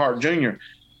Dale Earnhardt Jr.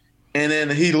 And then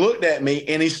he looked at me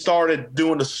and he started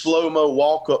doing the slow-mo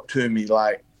walk up to me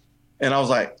and I was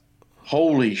like,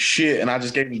 holy shit. And I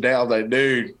just gave him down. I was like,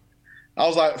 dude. I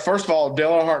was like, first of all, Dale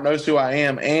Earnhardt knows who I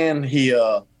am, and he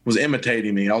was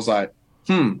imitating me. I was like,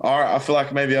 all right, I feel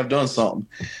like maybe I've done something.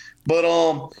 But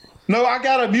no, I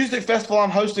got a music festival I'm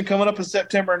hosting coming up in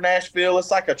September in Nashville. It's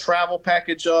like a travel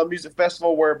package music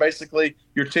festival where basically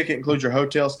your ticket includes your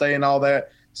hotel stay and all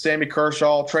that. Sammy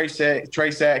Kershaw, Trace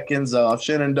Atkins,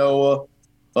 Shenandoah,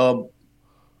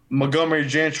 Montgomery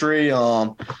Gentry,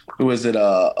 who is it?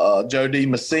 Joe D.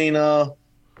 Messina,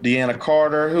 Deanna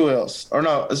Carter. Who else? Or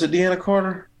no, is it Deanna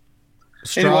Carter?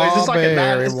 Anyways, it's like a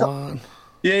night.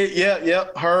 Yeah,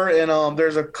 her and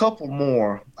there's a couple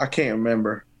more. I can't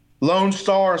remember. Lone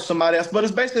Star or somebody else, but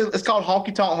it's called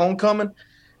Honky Tonk Homecoming.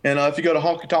 And if you go to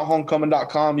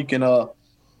honkytonkhomecoming.com, you can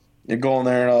you go on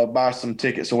there and buy some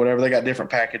tickets or whatever. They got different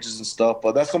packages and stuff.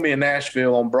 But that's gonna be in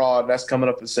Nashville on Broad. That's coming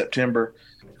up in September.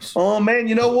 Oh, man,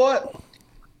 you know what?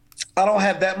 I don't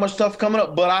have that much stuff coming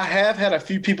up, but I have had a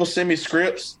few people send me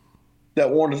scripts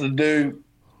that wanted to do,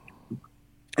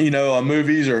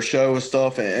 movies or a show and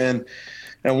stuff. And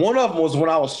one of them was when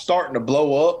I was starting to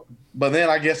blow up, but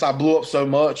then I guess I blew up so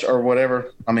much or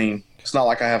whatever. I mean, it's not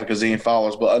like I have a gazillion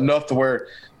followers, but enough to where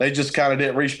they just kind of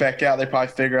didn't reach back out. They probably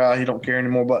figure out he don't care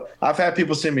anymore. But I've had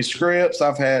people send me scripts.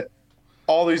 I've had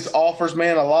all these offers,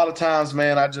 man. A lot of times,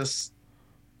 man, I just –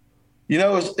 I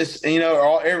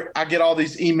get all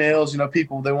these emails,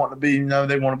 people, they want to be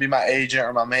my agent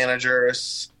or my manager.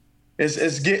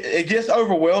 It gets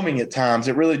overwhelming at times.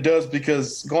 It really does,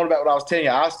 because going back to what I was telling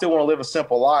you, I still want to live a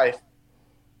simple life,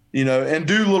 and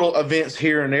do little events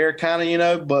here and there kind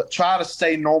of, but try to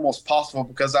stay normal as possible,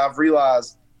 because I've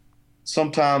realized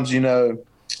sometimes,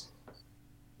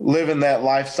 living that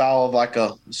lifestyle of like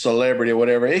a celebrity or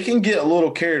whatever, it can get a little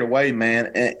carried away, man.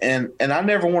 And I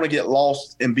never want to get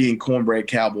lost in being Cornbread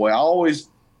Cowboy. I always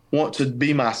want to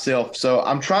be myself. So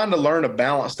I'm trying to learn to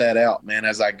balance that out, man,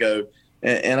 as I go.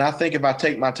 And I think if I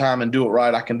take my time and do it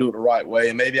right, I can do it the right way.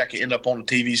 And maybe I can end up on a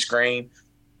TV screen,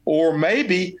 or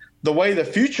maybe the way the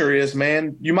future is,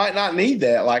 man, you might not need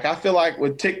that. Like, I feel like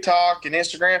with TikTok and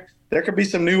Instagram, there could be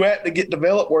some new app to get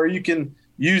developed where you can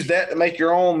use that to make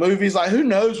your own movies. Like, who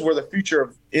knows where the future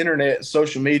of internet,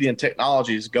 social media, and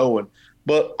technology is going.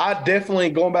 But I definitely,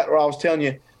 going back to what I was telling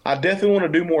you, I definitely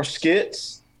want to do more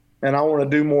skits, and I want to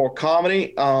do more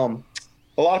comedy.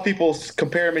 A lot of people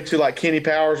compare me to like Kenny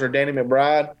Powers or Danny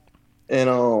McBride. And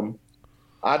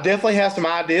I definitely have some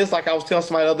ideas. Like I was telling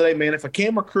somebody the other day, man, if a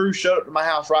camera crew showed up to my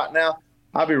house right now,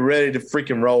 I'd be ready to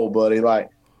freaking roll, buddy. Like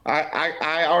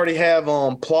I already have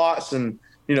plots and,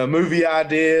 movie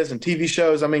ideas and TV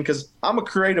shows. I mean, because I'm a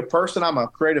creative person. I'm a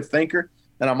creative thinker,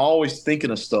 and I'm always thinking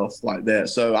of stuff like that.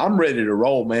 So I'm ready to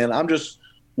roll, man. I'm just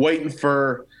waiting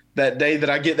for that day that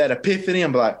I get that epiphany.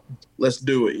 I'm like, let's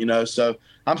do it, So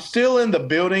I'm still in the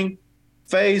building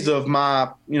phase of my,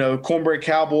 Cornbread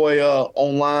Cowboy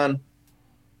online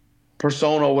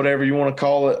persona, whatever you want to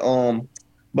call it.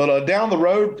 But down the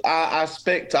road, I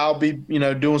expect I'll be,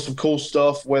 doing some cool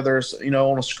stuff, whether it's,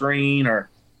 on a screen or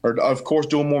of course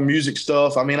doing more music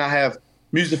stuff. I mean, I have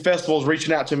music festivals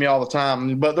reaching out to me all the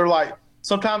time, but they're like,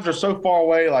 sometimes they're so far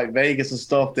away, like Vegas and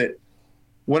stuff, that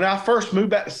when I first moved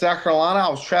back to South Carolina, I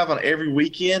was traveling every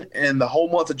weekend, and the whole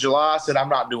month of July I said, I'm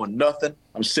not doing nothing.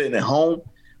 I'm sitting at home,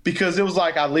 because it was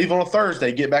like I leave on a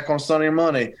Thursday, get back on Sunday or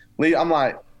Monday. I'm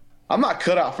like, I'm not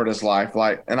cut out for this life.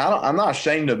 Like, and I'm not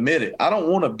ashamed to admit it. I don't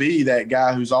want to be that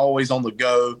guy who's always on the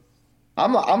go.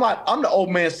 I'm the old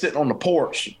man sitting on the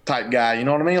porch type guy. You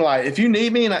know what I mean? Like, if you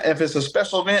need me and if it's a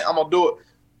special event, I'm gonna do it.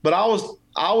 But I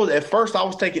was at first I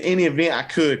was taking any event I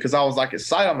could, because I was like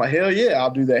excited. I'm like, hell yeah,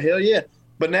 I'll do that. Hell yeah.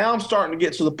 But now I'm starting to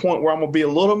get to the point where I'm gonna be a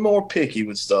little more picky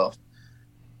with stuff.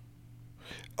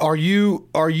 Are you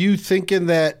thinking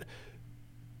that,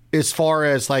 as far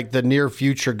as like the near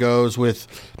future goes with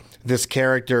this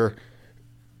character,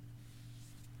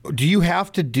 do you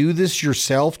have to do this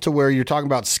yourself, to where you're talking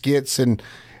about skits and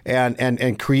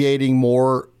creating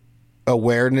more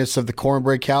awareness of the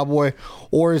Cornbread Cowboy,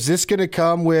 or is this going to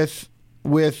come with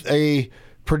a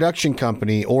production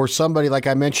company or somebody like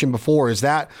I mentioned before? Is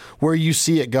that where you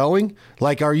see it going?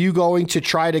 Like, are you going to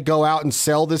try to go out and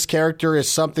sell this character as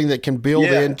something that can build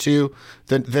into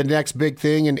the next big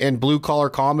thing and blue collar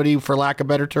comedy, for lack of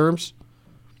better terms?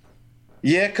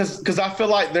 Yeah, because I feel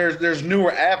like there's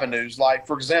newer avenues. Like,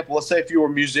 for example, let's say if you were a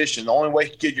musician, the only way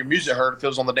to get your music heard if it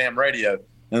was on the damn radio.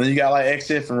 And then you got like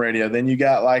XFM radio. Then you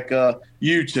got like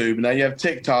YouTube. Now you have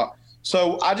TikTok.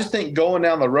 So I just think going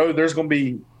down the road, there's going to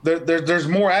be there's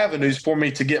more avenues for me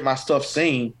to get my stuff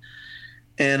seen.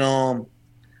 And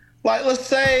like, let's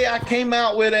say I came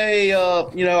out with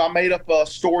I made up a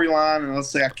storyline, and let's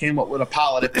say I came up with a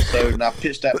pilot episode, and I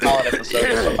pitched that pilot episode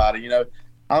to somebody.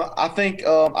 I think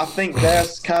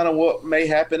that's kind of what may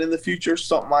happen in the future,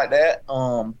 something like that.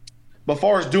 But as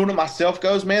far as doing it myself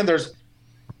goes, man, there's,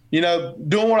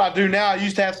 doing what I do now. I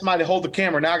used to have somebody hold the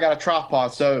camera. Now I got a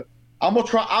tripod. So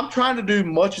I'm trying to do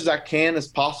much as I can as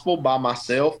possible by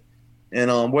myself.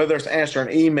 And whether it's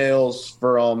answering emails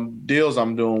for deals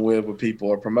I'm doing with people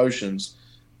or promotions,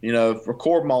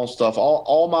 record my own stuff,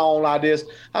 all my own ideas.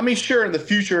 I mean, sure, in the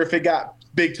future, if it got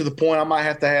big to the point, I might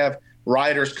have to have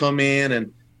writers come in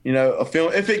and, a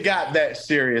film, if it got that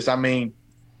serious. I mean,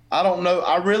 I don't know.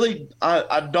 I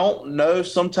don't know.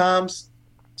 Sometimes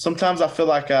I feel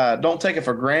like I don't take it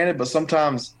for granted, but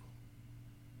sometimes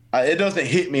it doesn't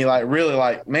hit me like really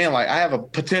like, man, like I have a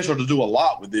potential to do a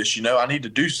lot with this, I need to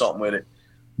do something with it.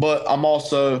 But I'm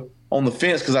also on the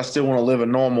fence because I still want to live a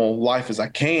normal life as I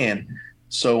can.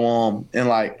 So, and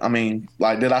like, I mean,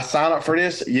 like, did I sign up for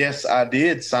this? Yes, I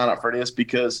did sign up for this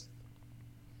because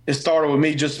it started with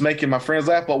me just making my friends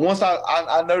laugh. But once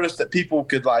I noticed that people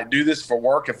could like do this for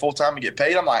work and full time and get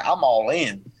paid, I'm like, I'm all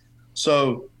in.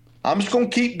 So I'm just gonna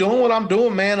keep doing what I'm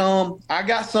doing, man. I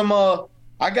got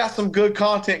some good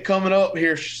content coming up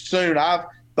here soon.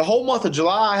 The whole month of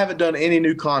July I haven't done any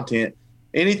new content.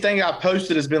 Anything I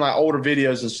posted has been like older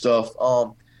videos and stuff.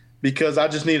 Because I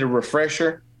just need a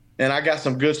refresher, and I got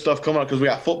some good stuff coming up because we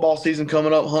got football season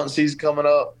coming up, hunting season coming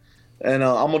up. And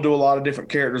I'm going to do a lot of different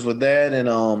characters with that,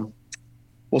 and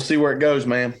we'll see where it goes,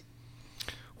 man.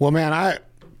 Well, man,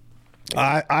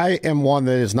 I am one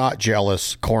that is not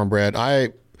jealous, Cornbread. I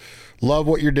love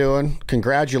what you're doing.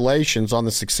 Congratulations on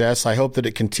the success. I hope that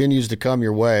it continues to come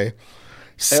your way.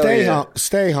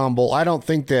 Stay humble. I don't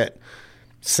think that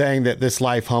saying that this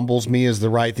life humbles me is the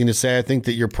right thing to say. I think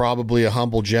that you're probably a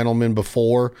humble gentleman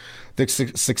before the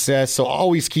success. So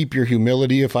always keep your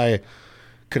humility, if I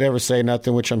could ever say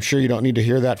nothing, which I'm sure you don't need to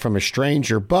hear that from a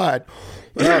stranger, but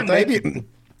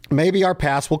maybe our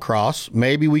paths will cross.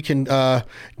 Maybe we can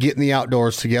get in the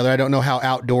outdoors together. I don't know how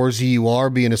outdoorsy you are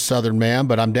being a Southern man,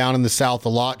 but I'm down in the South a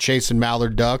lot chasing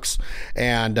mallard ducks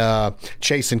and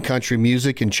chasing country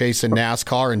music and chasing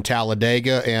NASCAR in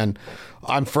Talladega. And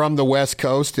I'm from the West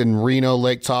Coast in Reno,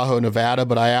 Lake Tahoe, Nevada,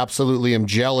 but I absolutely am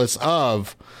jealous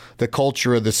of the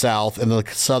culture of the South and the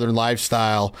Southern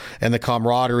lifestyle and the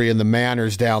camaraderie and the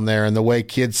manners down there and the way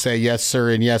kids say yes, sir,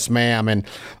 and yes, ma'am. And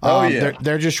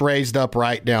they're just raised up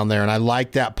right down there. And I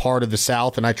like that part of the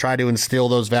South, and I try to instill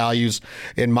those values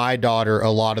in my daughter a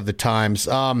lot of the times.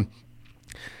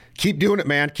 Keep doing it,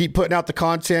 man. Keep putting out the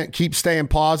content. Keep staying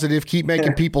positive. Keep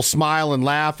making people smile and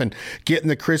laugh and get in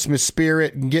the Christmas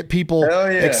spirit and get people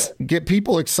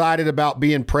excited about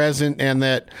being present, and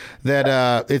that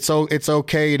it's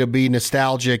okay to be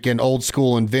nostalgic and old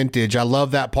school and vintage. I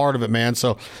love that part of it, man.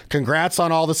 So congrats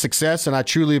on all the success, and I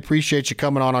truly appreciate you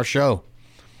coming on our show.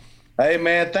 Hey,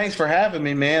 man, thanks for having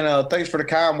me, man. Thanks for the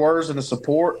kind words and the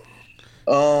support.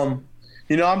 I'm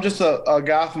just a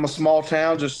guy from a small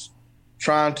town, just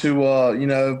trying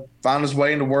to, find his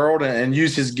way in the world and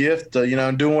use his gift,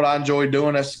 doing what I enjoy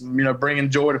doing. That's, bringing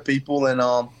joy to people. And,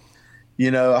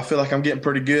 I feel like I'm getting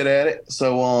pretty good at it.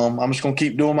 So I'm just going to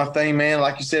keep doing my thing, man.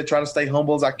 Like you said, try to stay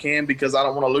humble as I can because I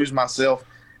don't want to lose myself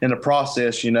in the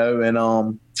process,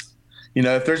 And,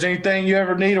 if there's anything you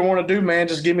ever need or want to do, man,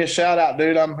 just give me a shout out,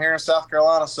 dude. I'm here in South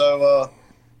Carolina, so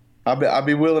I'll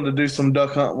be willing to do some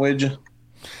duck hunting with you.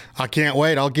 I can't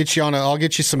wait. I'll get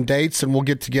you some dates, and we'll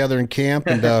get together in camp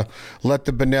and let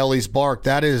the Benellis bark.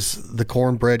 That is the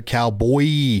Cornbread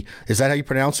Cowboi. Is that how you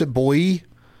pronounce it, boy?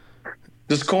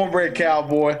 Just Cornbread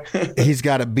Cowboi. He's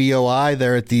got a BOI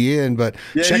there at the end, but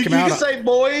yeah, check him out. You can say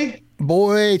boy.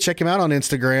 Boy, check him out on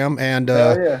Instagram and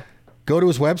go to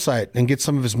his website and get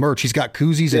some of his merch. He's got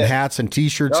koozies and hats and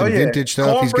T-shirts and vintage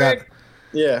stuff. Cornbread,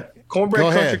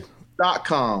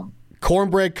 cornbreadcountryclub.com.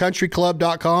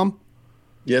 Cornbreadcountryclub.com?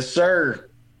 Yes, sir.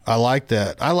 I like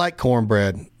that. I like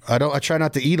cornbread. I try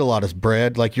not to eat a lot of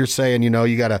bread. Like you're saying, you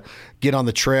got to get on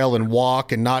the trail and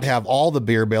walk and not have all the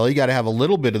beer belly. You got to have a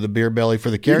little bit of the beer belly for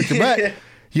the character. But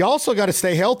you also got to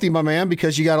stay healthy, my man,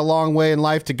 because you got a long way in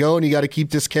life to go and you got to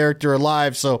keep this character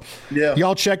alive. So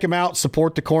y'all check him out.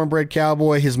 Support the Cornbread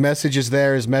Cowboi. His message is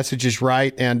there. His message is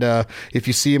right. And if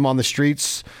you see him on the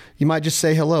streets, you might just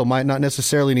say hello. Might not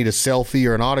necessarily need a selfie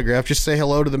or an autograph. Just say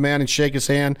hello to the man and shake his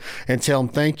hand and tell him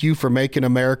thank you for making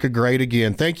America great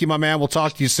again. Thank you, my man. We'll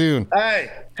talk to you soon.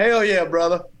 Hey, hell yeah,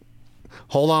 brother.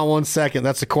 Hold on one second.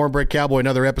 That's the Cornbread Cowboi.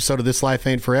 Another episode of This Life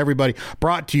Ain't For Everybody.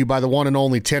 Brought to you by the one and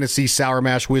only Tennessee Sour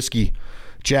Mash Whiskey.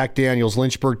 Jack Daniels,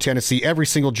 Lynchburg, Tennessee. Every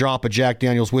single drop of Jack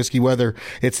Daniels whiskey, whether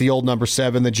it's the old number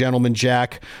 7, the Gentleman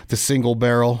Jack, the single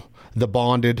barrel, the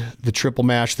Bonded, the Triple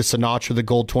Mash, the Sinatra, the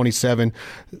Gold 27,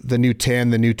 the new 10,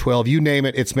 the new 12, you name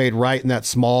it, it's made right in that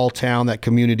small town, that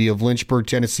community of Lynchburg,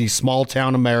 Tennessee, small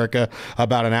town America,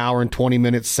 about an hour and 20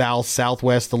 minutes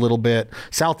southwest a little bit,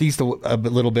 southeast a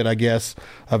little bit, I guess,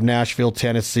 of Nashville,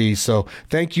 Tennessee. So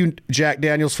thank you, Jack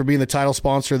Daniels, for being the title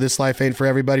sponsor of This Life Ain't For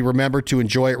Everybody. Remember to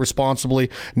enjoy it responsibly.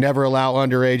 Never allow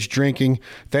underage drinking.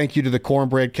 Thank you to the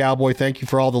Cornbread Cowboi. Thank you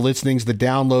for all the listenings, the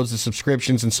downloads, the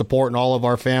subscriptions, and support, and all of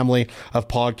our family of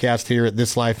podcast here at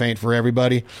This Life Ain't For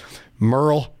Everybody.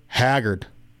 Merle Haggard.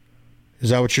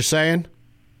 Is that what you're saying?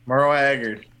 Merle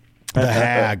Haggard. The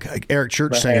Hag. Eric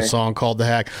Church sang a song called The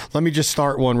Hag. Let me just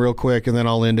start one real quick and then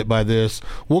I'll end it by this.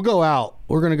 We're going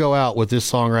to go out with this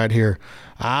song right here.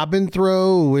 I've been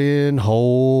throwing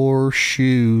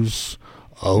horseshoes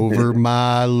over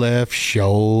my left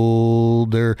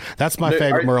shoulder. That's my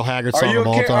favorite Merle Haggard song of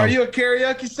all time. Are you a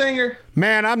karaoke singer?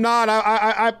 Man, I'm not.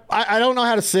 I don't know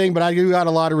how to sing, but I do got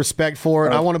a lot of respect for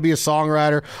it. I want to be a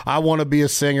songwriter. I want to be a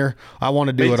singer. I want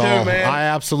to do it all. Man. I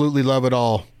absolutely love it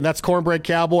all. That's Cornbread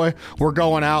Cowboi. We're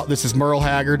going out. This is Merle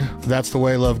Haggard. That's the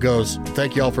way love goes.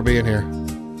 Thank you all for being here.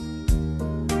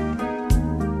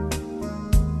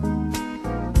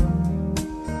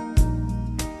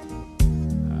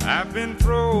 I've been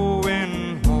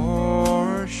throwing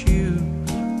horseshoes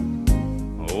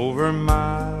over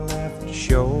my left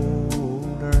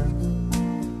shoulder.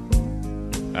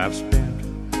 I've spent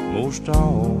most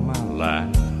all my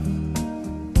life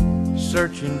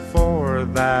searching for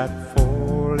that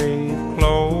four-leaf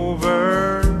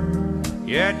clover,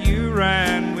 yet you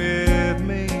ran with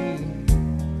me,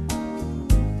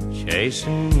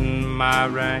 chasing my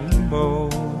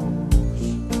rainbows.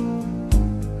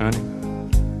 Honey,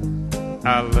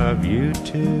 I love you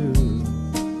too,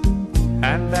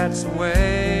 and that's the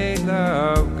way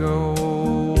love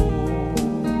goes.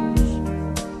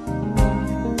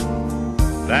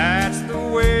 That's the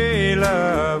way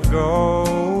love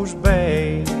goes,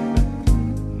 babe.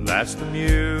 That's the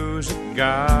music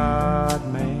God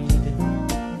made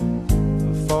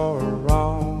for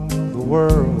all the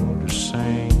world to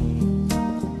sing.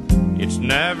 It's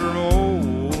never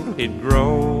old, it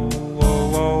grows.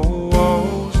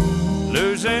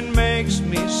 Losing makes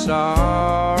me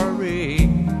sorry.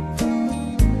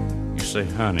 You say,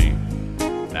 honey,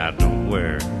 now don't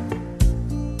worry.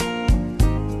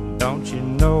 Don't you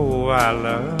know I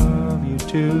love you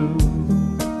too?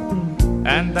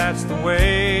 And that's the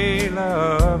way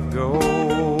love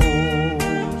goes.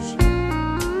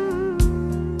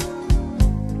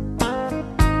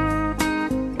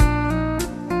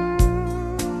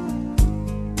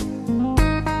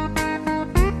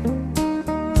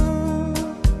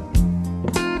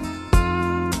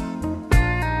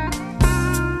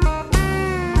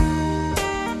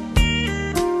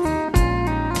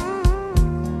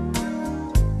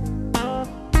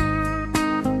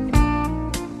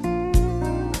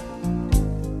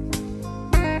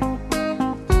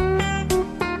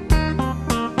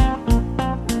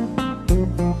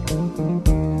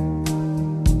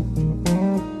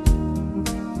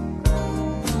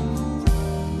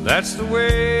 the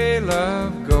way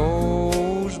love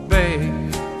goes,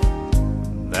 babe.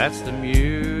 That's the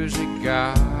music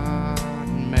God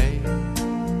made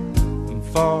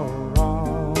for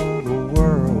all the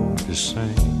world to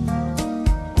sing.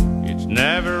 It's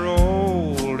never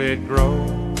old, it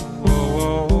grows.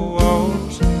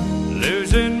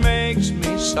 Losing makes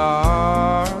me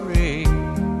sorry.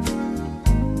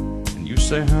 And you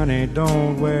say, honey,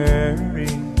 don't worry.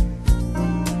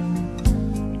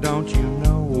 Don't you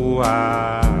know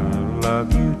I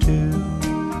love you too?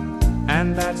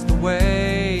 And that's the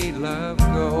way love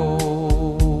goes.